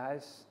eyes,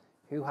 guys.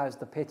 Who has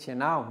the picture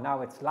now?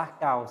 Now it's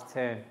Lakdal's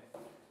turn.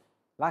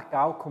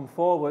 Lakdal, come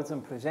forwards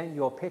and present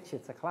your picture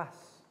to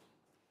class.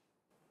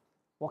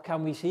 What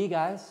can we see,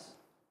 guys?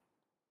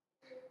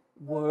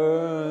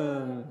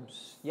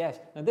 Worms. Yes,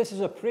 now this is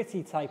a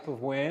pretty type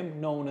of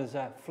worm known as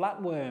a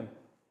flatworm,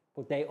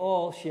 but they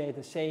all share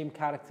the same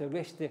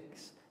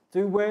characteristics.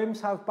 Do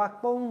worms have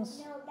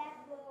backbones? No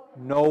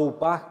backbone. No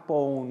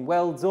backbone.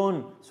 Well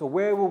done. So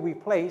where will we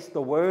place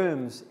the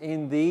worms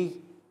in the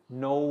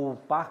no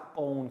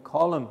backbone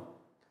column?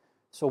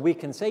 So we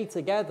can say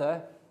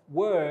together,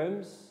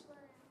 worms,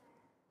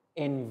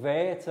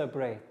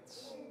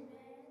 invertebrates.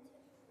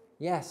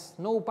 Yes,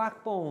 no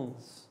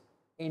backbones.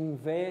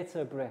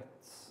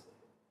 Invertebrates.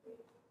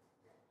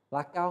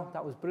 Lakdal,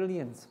 that was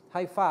brilliant.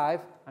 High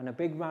five and a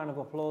big round of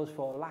applause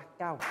for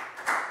Lakdal.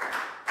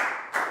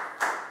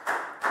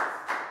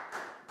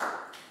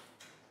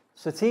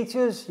 So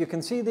teachers, you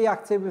can see the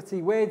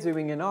activity we're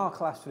doing in our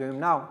classroom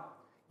now.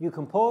 You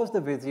can pause the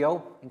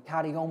video and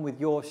carry on with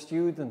your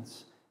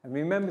students. And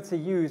remember to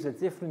use a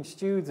different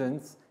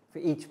student for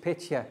each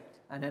picture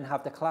and then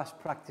have the class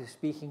practice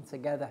speaking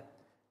together.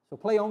 So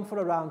play on for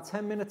around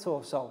 10 minutes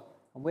or so.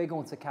 And we're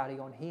going to carry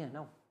on here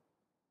now.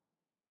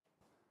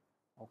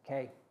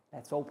 Okay,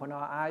 let's open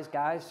our eyes,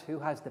 guys. Who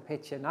has the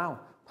picture now?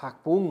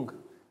 Pak Bung,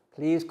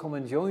 please come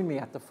and join me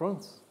at the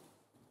front.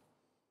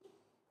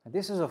 And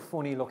this is a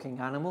funny looking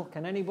animal.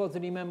 Can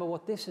anybody remember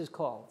what this is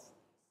called?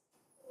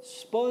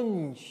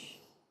 Sponge.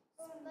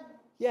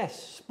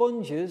 Yes,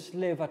 sponges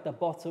live at the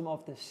bottom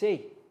of the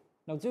sea.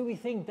 Now, do we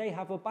think they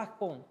have a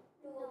backbone?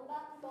 No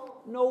backbone.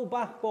 No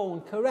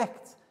backbone,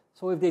 correct.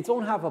 So if they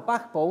don't have a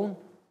backbone,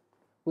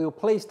 we'll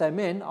place them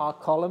in our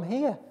column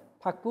here.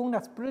 Pak Bung,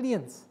 that's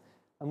brilliant.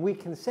 And we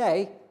can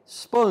say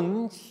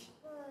sponge,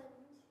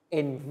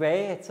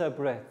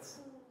 invertebrate.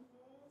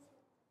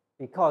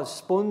 Because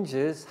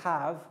sponges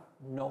have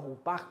no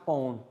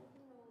backbone.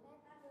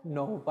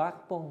 No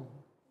backbone.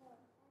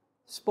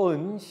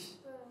 Sponge,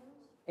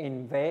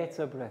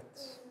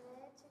 invertebrate.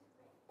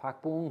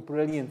 Pak Bung,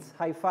 brilliant.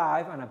 High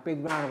five and a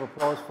big round of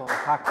applause for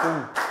Pak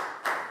Bung.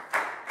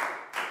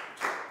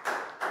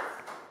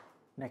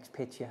 Next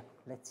picture,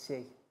 let's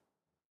see.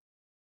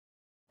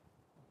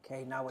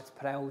 Okay, now it's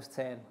Prow's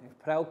turn. If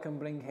Prow can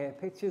bring her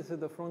picture to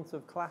the front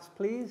of class,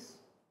 please.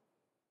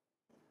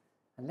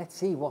 And let's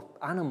see what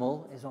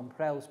animal is on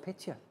Prow's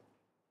picture.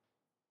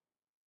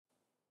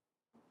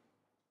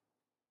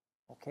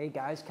 Okay,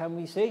 guys, can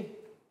we see?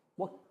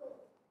 What?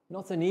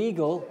 Not an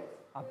eagle,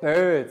 a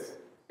bird.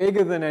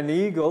 Bigger than an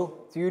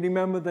eagle. Do you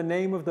remember the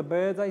name of the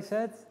bird I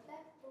said?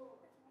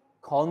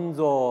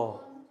 Condor.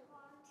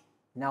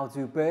 Now,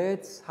 do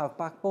birds have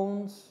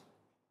backbones?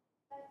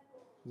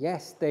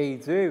 Yes, they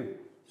do.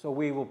 So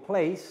we will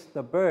place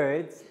the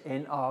birds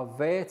in our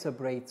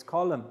vertebrates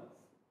column.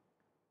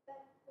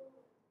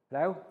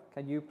 Now,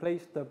 can you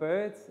place the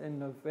birds in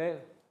the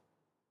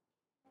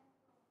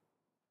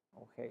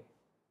Okay.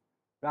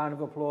 Round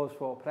of applause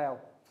for Prow.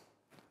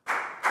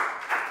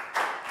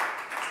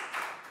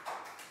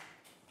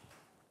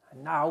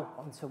 And now,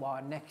 on to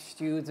our next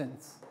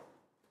student.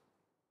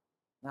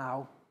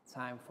 Now,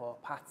 time for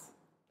Pat.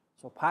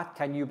 So Pat,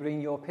 can you bring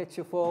your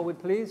picture forward,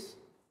 please?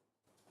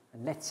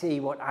 And let's see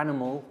what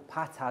animal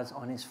Pat has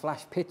on his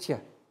flash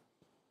picture.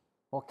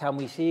 What can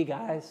we see,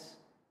 guys?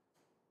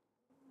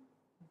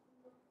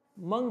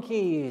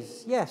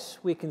 Monkeys. Yes,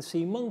 we can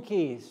see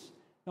monkeys.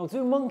 Now,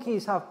 do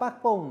monkeys have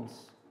backbones?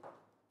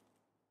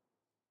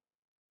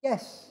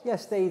 Yes,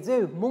 yes, they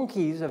do.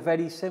 Monkeys are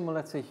very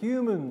similar to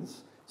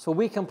humans. So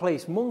we can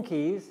place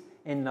monkeys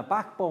in the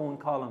backbone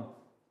column.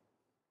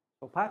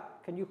 So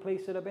Pat, can you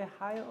place it a bit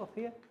higher up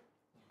here?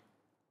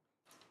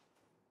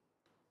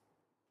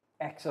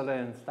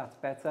 Excellent, that's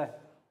better.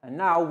 And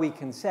now we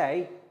can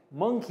say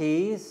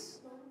monkeys,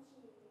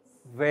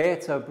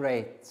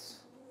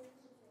 vertebrates.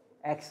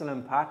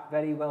 Excellent, Pat,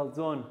 very well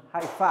done.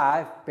 High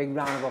five, big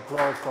round of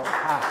applause for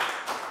Pat.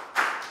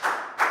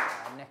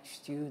 Our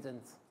next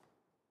student.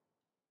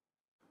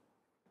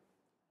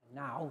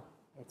 Now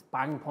it's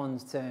Bang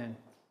Pon's turn.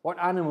 What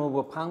animal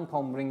will Bang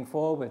Pon bring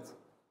forward?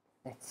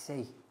 Let's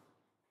see.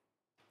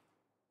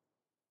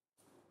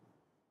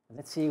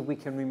 Let's see if we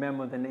can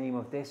remember the name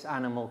of this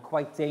animal.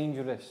 Quite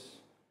dangerous.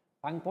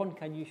 Bang Pon,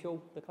 can you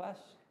show the class?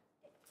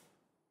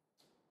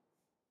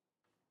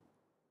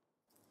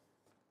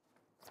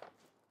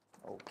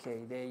 Okay,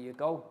 there you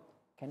go.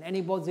 Can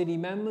anybody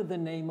remember the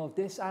name of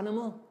this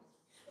animal?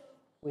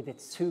 With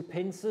its two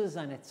pincers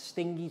and its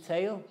stingy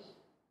tail?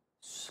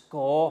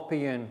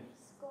 Scorpion.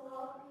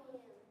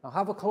 Now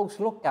have a close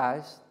look,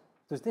 guys.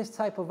 Does this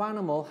type of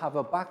animal have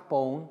a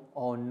backbone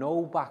or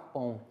no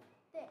backbone?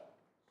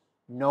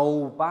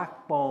 No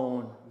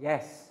backbone,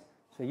 yes.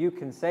 So you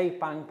can say,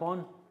 Bang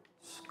Pon,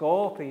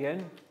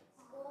 scorpion.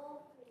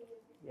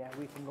 Yeah,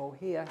 we can go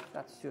here.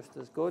 That's just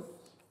as good.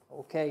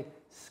 Okay,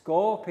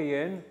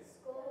 scorpion.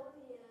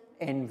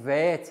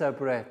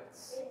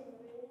 Invertebrates.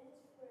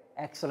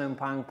 Excellent,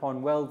 Bang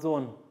Pon. Well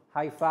done.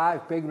 High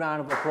five. Big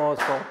round of applause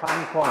for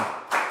Bang Pon.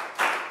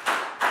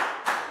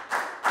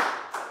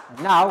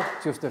 And now,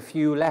 just a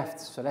few left.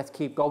 So let's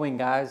keep going,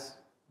 guys.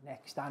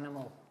 Next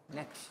animal.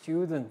 Next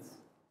student.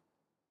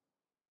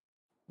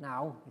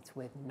 Now, it's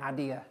with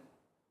Nadia.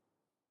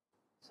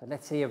 So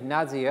let's see if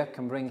Nadia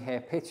can bring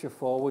her picture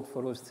forward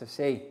for us to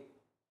see.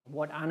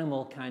 What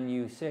animal can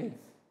you see?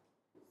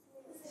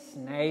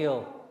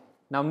 Snail.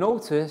 Now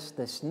notice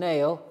the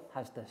snail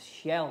has the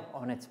shell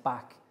on its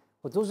back.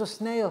 But does a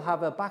snail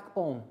have a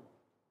backbone?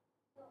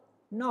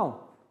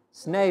 No.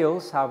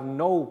 Snails have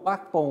no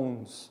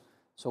backbones.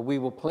 So we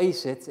will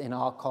place it in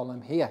our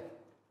column here.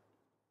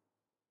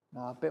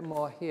 Now a bit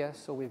more here,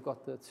 so we've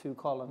got the two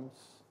columns.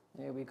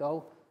 There we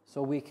go.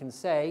 So we can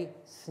say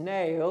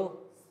snail,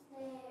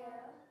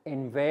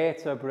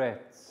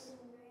 invertebrates.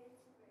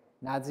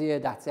 Nadia,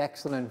 that's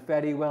excellent.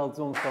 Very well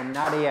done from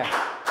Nadia.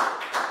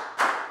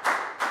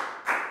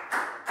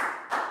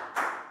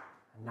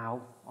 And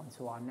now on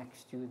to our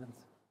next student.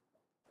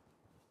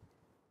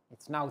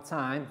 It's now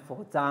time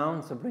for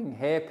Dawn to bring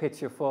her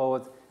picture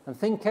forward. And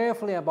think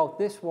carefully about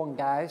this one,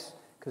 guys,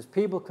 because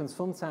people can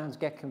sometimes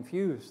get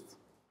confused.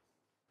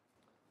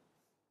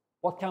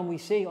 What can we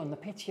see on the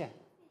picture?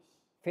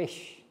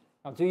 Fish.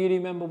 Now, do you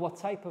remember what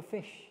type of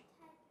fish?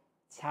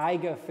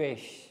 Tiger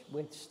fish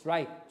with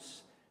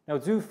stripes. Now,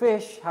 do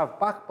fish have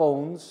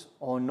backbones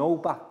or no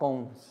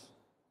backbones?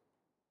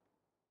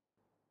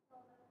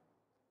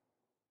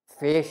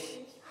 Fish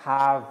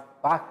have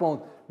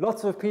backbones.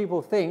 Lots of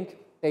people think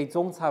they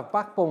don't have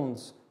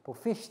backbones, but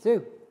fish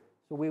do.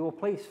 So we will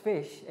place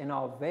fish in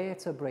our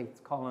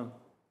vertebrate column.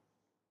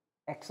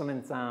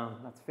 Excellent, Dan.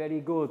 That's very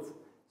good.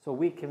 So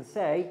we can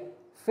say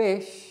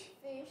fish,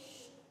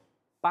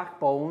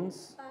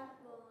 backbones.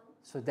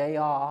 So they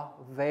are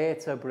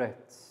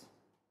vertebrates.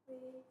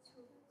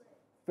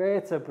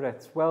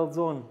 Vertebrates. Well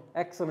done.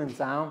 Excellent,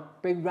 Dan.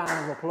 Big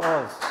round of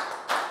applause.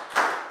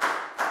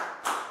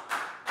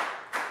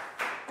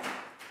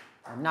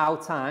 And now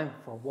time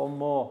for one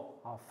more,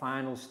 our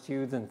final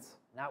student.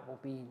 And that will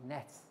be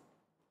Net.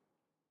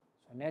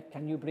 So Net,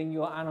 can you bring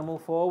your animal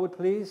forward,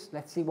 please?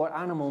 Let's see what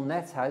animal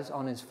Net has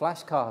on his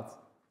flashcard.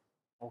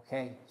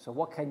 Okay, so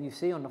what can you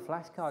see on the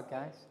flashcard,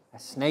 guys? A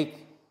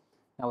snake.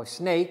 Now, a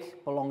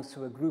snake belongs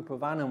to a group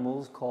of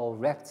animals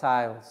called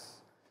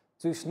reptiles.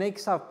 Do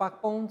snakes have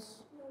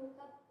backbones?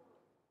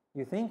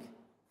 You think?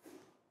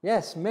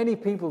 Yes, many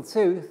people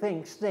too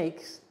think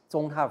snakes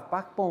don't have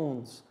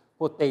backbones,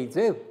 but they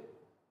do.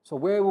 So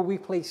where will we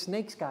place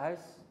snakes, guys?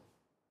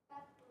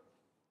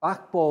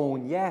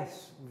 Backbone,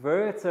 yes.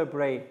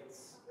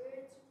 Vertebrates.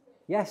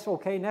 Yes,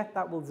 okay, Net,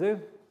 that will do.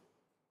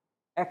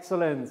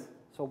 Excellent.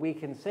 So we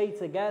can say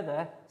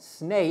together,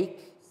 snake,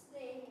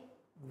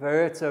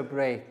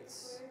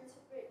 vertebrates.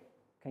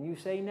 Can you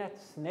say, Net?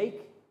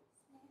 Snake,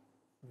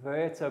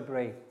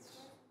 vertebrates.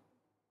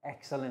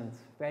 Excellent.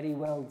 Very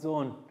well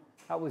done.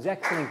 That was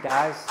excellent,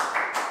 guys.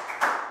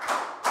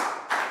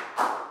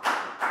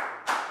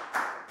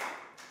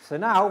 So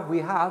now we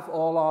have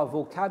all our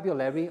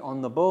vocabulary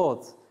on the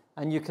board,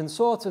 and you can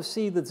sort of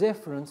see the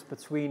difference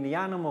between the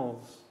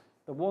animals,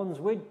 the ones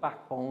with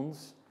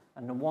backbones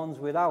and the ones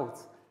without.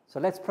 So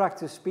let's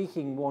practice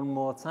speaking one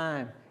more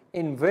time.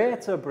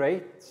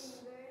 Invertebrates,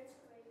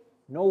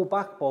 no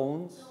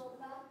backbones,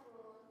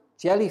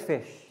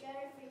 jellyfish,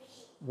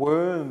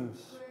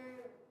 worms,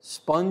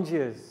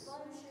 sponges,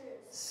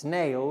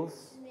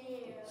 snails,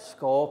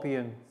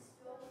 scorpions.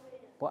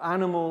 But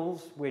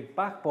animals with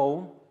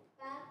backbone,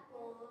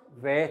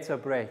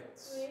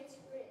 vertebrates.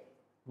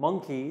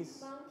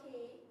 Monkeys,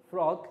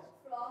 frog,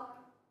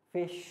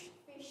 fish,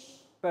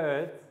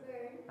 bird,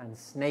 and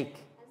snake.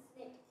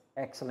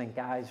 Excellent,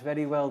 guys.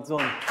 Very well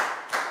done.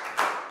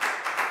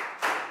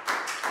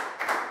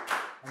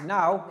 And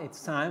now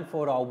it's time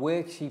for our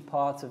worksheet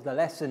part of the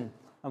lesson.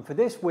 And for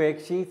this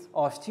worksheet,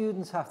 our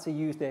students have to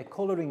use their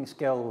colouring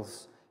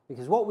skills,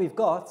 because what we've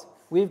got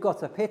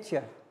a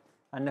picture,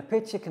 and the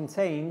picture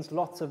contains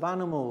lots of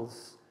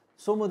animals,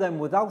 some of them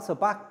without a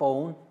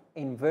backbone,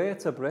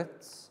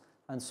 invertebrates,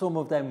 and some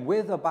of them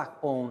with a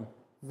backbone,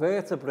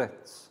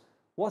 vertebrates.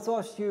 What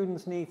our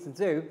students need to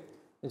do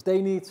is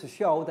they need to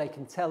show they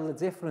can tell the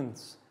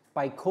difference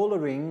by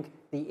colouring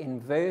the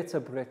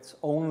invertebrates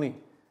only.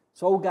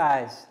 So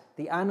guys,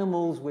 the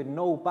animals with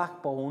no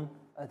backbone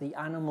are the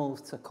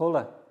animals to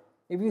colour.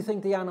 If you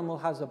think the animal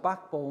has a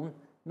backbone,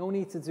 no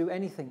need to do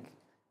anything.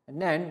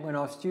 And then when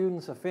our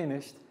students are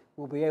finished,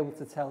 we'll be able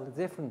to tell the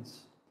difference.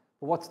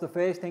 But what's the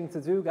first thing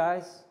to do,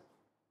 guys?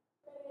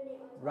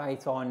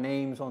 Write our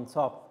names on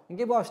top. And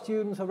give our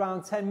students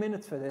around 10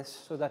 minutes for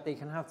this so that they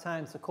can have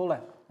time to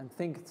colour and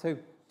think too.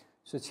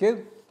 So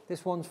Chu,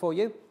 this one's for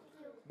you.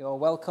 You're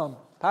welcome.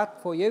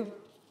 Pat, for you.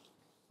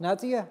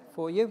 Nadia,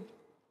 for you.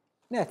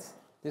 Net,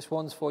 this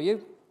one's for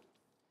you.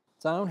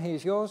 Down,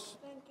 here's yours.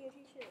 Thank you,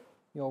 teacher.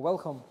 You're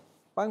welcome.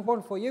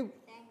 Bangbon, for you.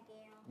 Thank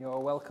you. You're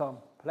welcome.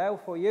 Plow,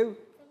 for you.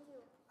 Thank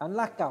you. And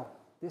Lakgao,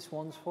 this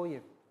one's for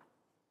you.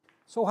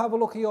 So have a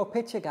look at your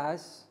picture,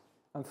 guys.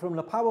 And from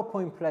the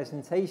PowerPoint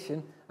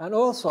presentation, and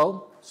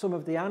also some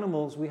of the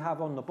animals we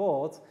have on the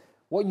board,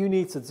 what you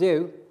need to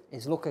do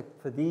is look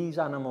for these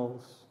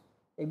animals.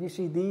 If you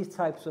see these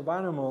types of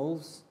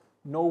animals,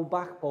 no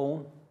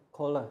backbone,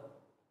 colour.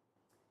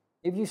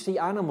 If you see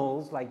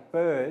animals like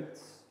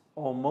birds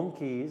or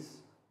monkeys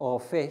or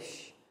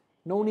fish,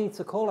 no need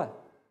to colour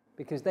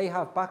because they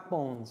have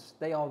backbones.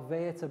 They are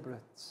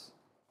vertebrates.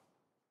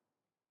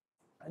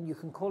 And you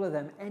can colour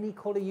them any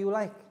colour you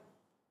like.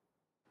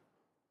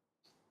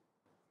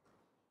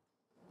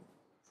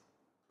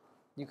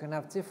 You can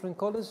have different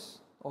colours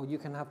or you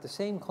can have the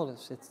same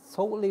colours. It's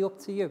totally up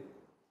to you.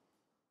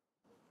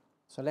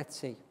 So let's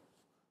see.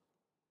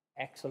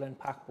 Excellent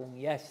backbone.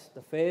 Yes,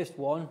 the first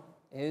one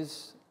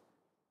is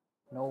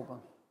Nova.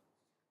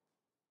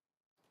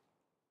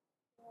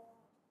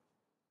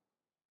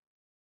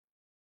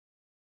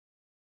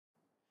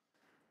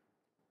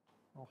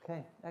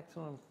 Okay,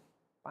 excellent.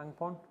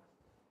 Bangpon.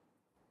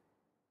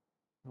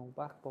 No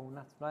backbone,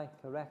 that's right,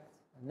 correct.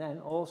 And then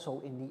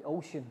also in the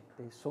ocean,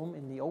 there's some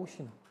in the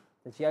ocean.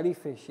 The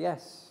jellyfish,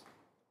 yes.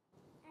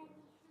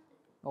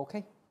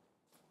 Okay.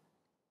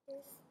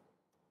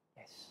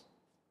 Yes.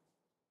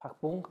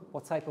 Backbone,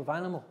 what type of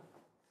animal?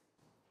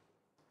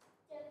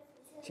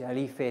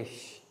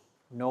 Jellyfish.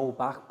 No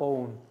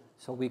backbone.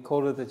 So we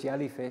colour the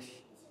jellyfish.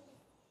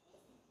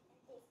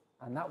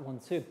 And that one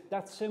too.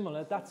 That's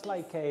similar. That's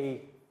like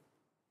a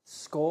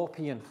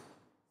scorpion.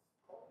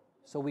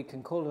 So we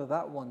can colour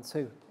that one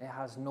too. It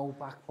has no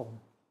backbone.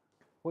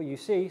 Well, you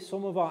see,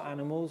 some of our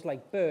animals,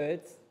 like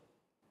birds,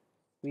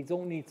 we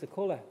don't need to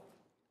colour.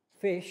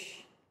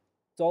 Fish,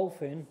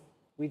 dolphin,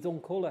 we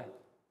don't colour.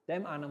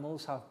 Them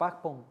animals have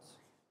backbones.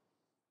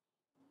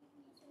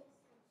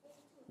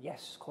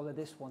 Yes, colour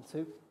this one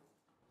too.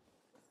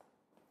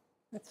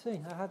 Let's see,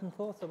 I hadn't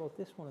thought about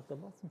this one at the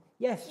bottom.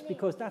 Yes,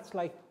 because that's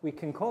like, we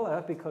can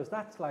colour because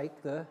that's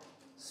like the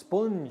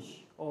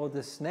sponge or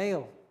the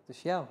snail, the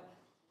shell.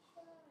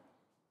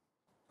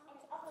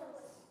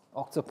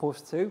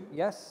 Octopus too,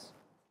 yes.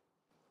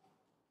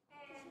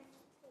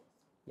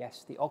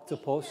 Yes, the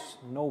octopus,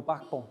 no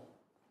backbone.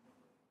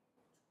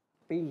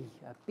 Bee,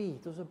 a bee.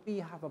 Does a bee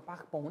have a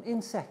backbone?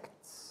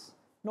 Insects,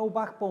 no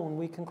backbone.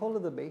 We can colour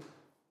the bee.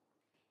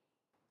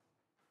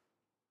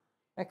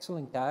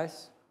 Excellent,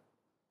 guys.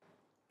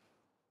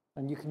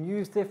 And you can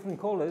use different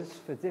colours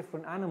for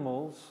different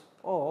animals,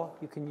 or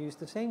you can use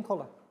the same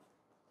colour.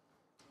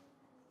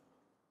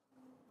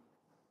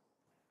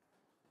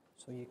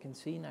 So you can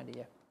see now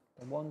here,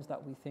 the ones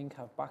that we think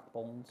have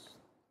backbones,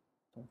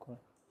 don't colour.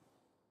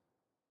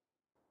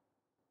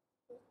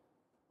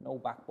 No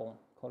backbone,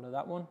 colour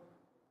that one.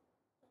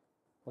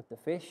 But the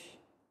fish,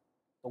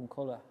 don't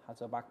colour,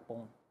 has a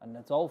backbone. And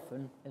the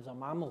dolphin is a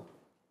mammal.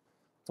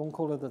 Don't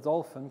colour the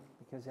dolphin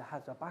because it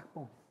has a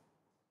backbone.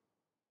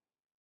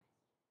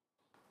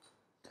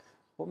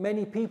 But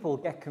many people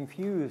get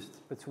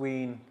confused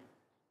between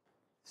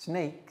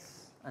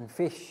snakes and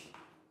fish.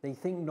 They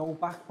think no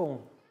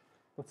backbone,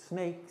 but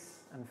snakes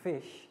and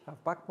fish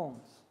have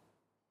backbones.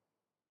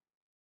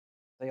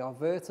 They are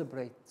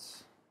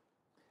vertebrates.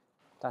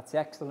 That's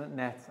excellent,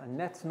 Net. And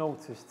Net's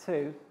noticed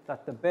too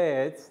that the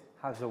bird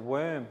has a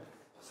worm.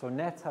 So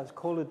Net has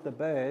coloured the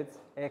bird,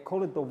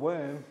 coloured the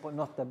worm, but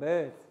not the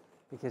bird,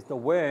 because the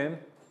worm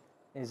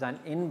is an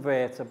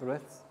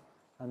invertebrate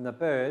and the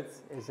bird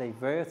is a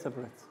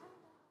vertebrate.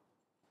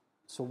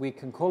 So we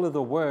can colour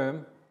the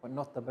worm, but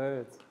not the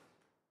bird.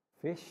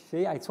 Fish,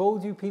 see, I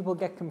told you people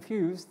get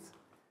confused.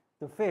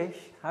 The fish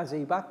has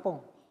a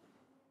backbone.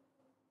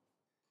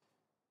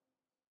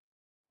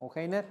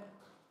 Okay, Ned?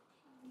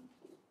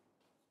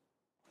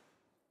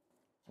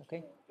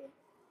 Okay?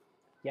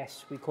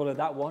 Yes, we colour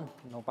that one,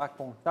 no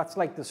backbone. That's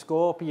like the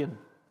scorpion.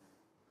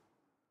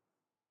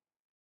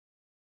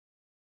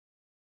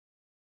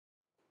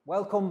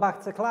 Welcome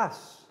back to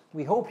class.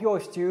 We hope your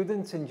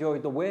students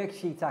enjoyed the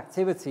worksheet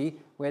activity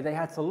where they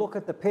had to look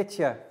at the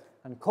picture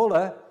and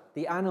colour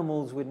the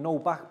animals with no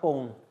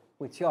backbone,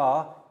 which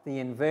are the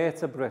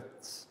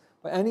invertebrates.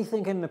 But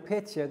anything in the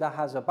picture that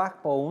has a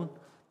backbone,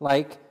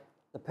 like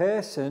the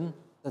person,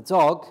 the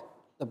dog,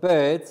 the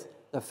bird,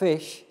 the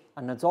fish,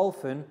 and the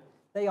dolphin,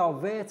 they are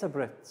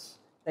vertebrates.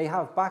 They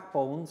have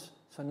backbones,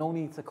 so no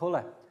need to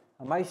colour.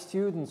 And my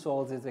students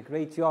all did a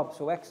great job,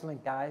 so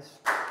excellent, guys.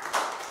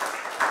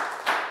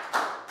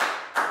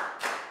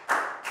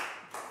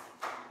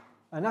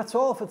 And that's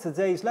all for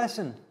today's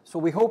lesson. So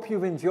we hope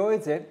you've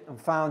enjoyed it and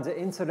found it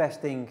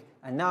interesting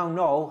and now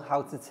know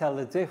how to tell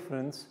the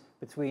difference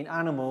between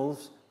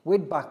animals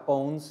with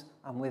backbones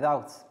and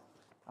without.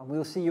 And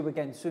we'll see you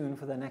again soon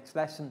for the next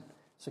lesson.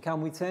 So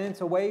can we turn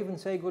to wave and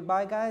say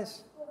goodbye,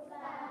 guys?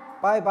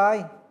 Goodbye.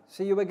 Bye-bye.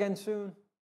 See you again soon.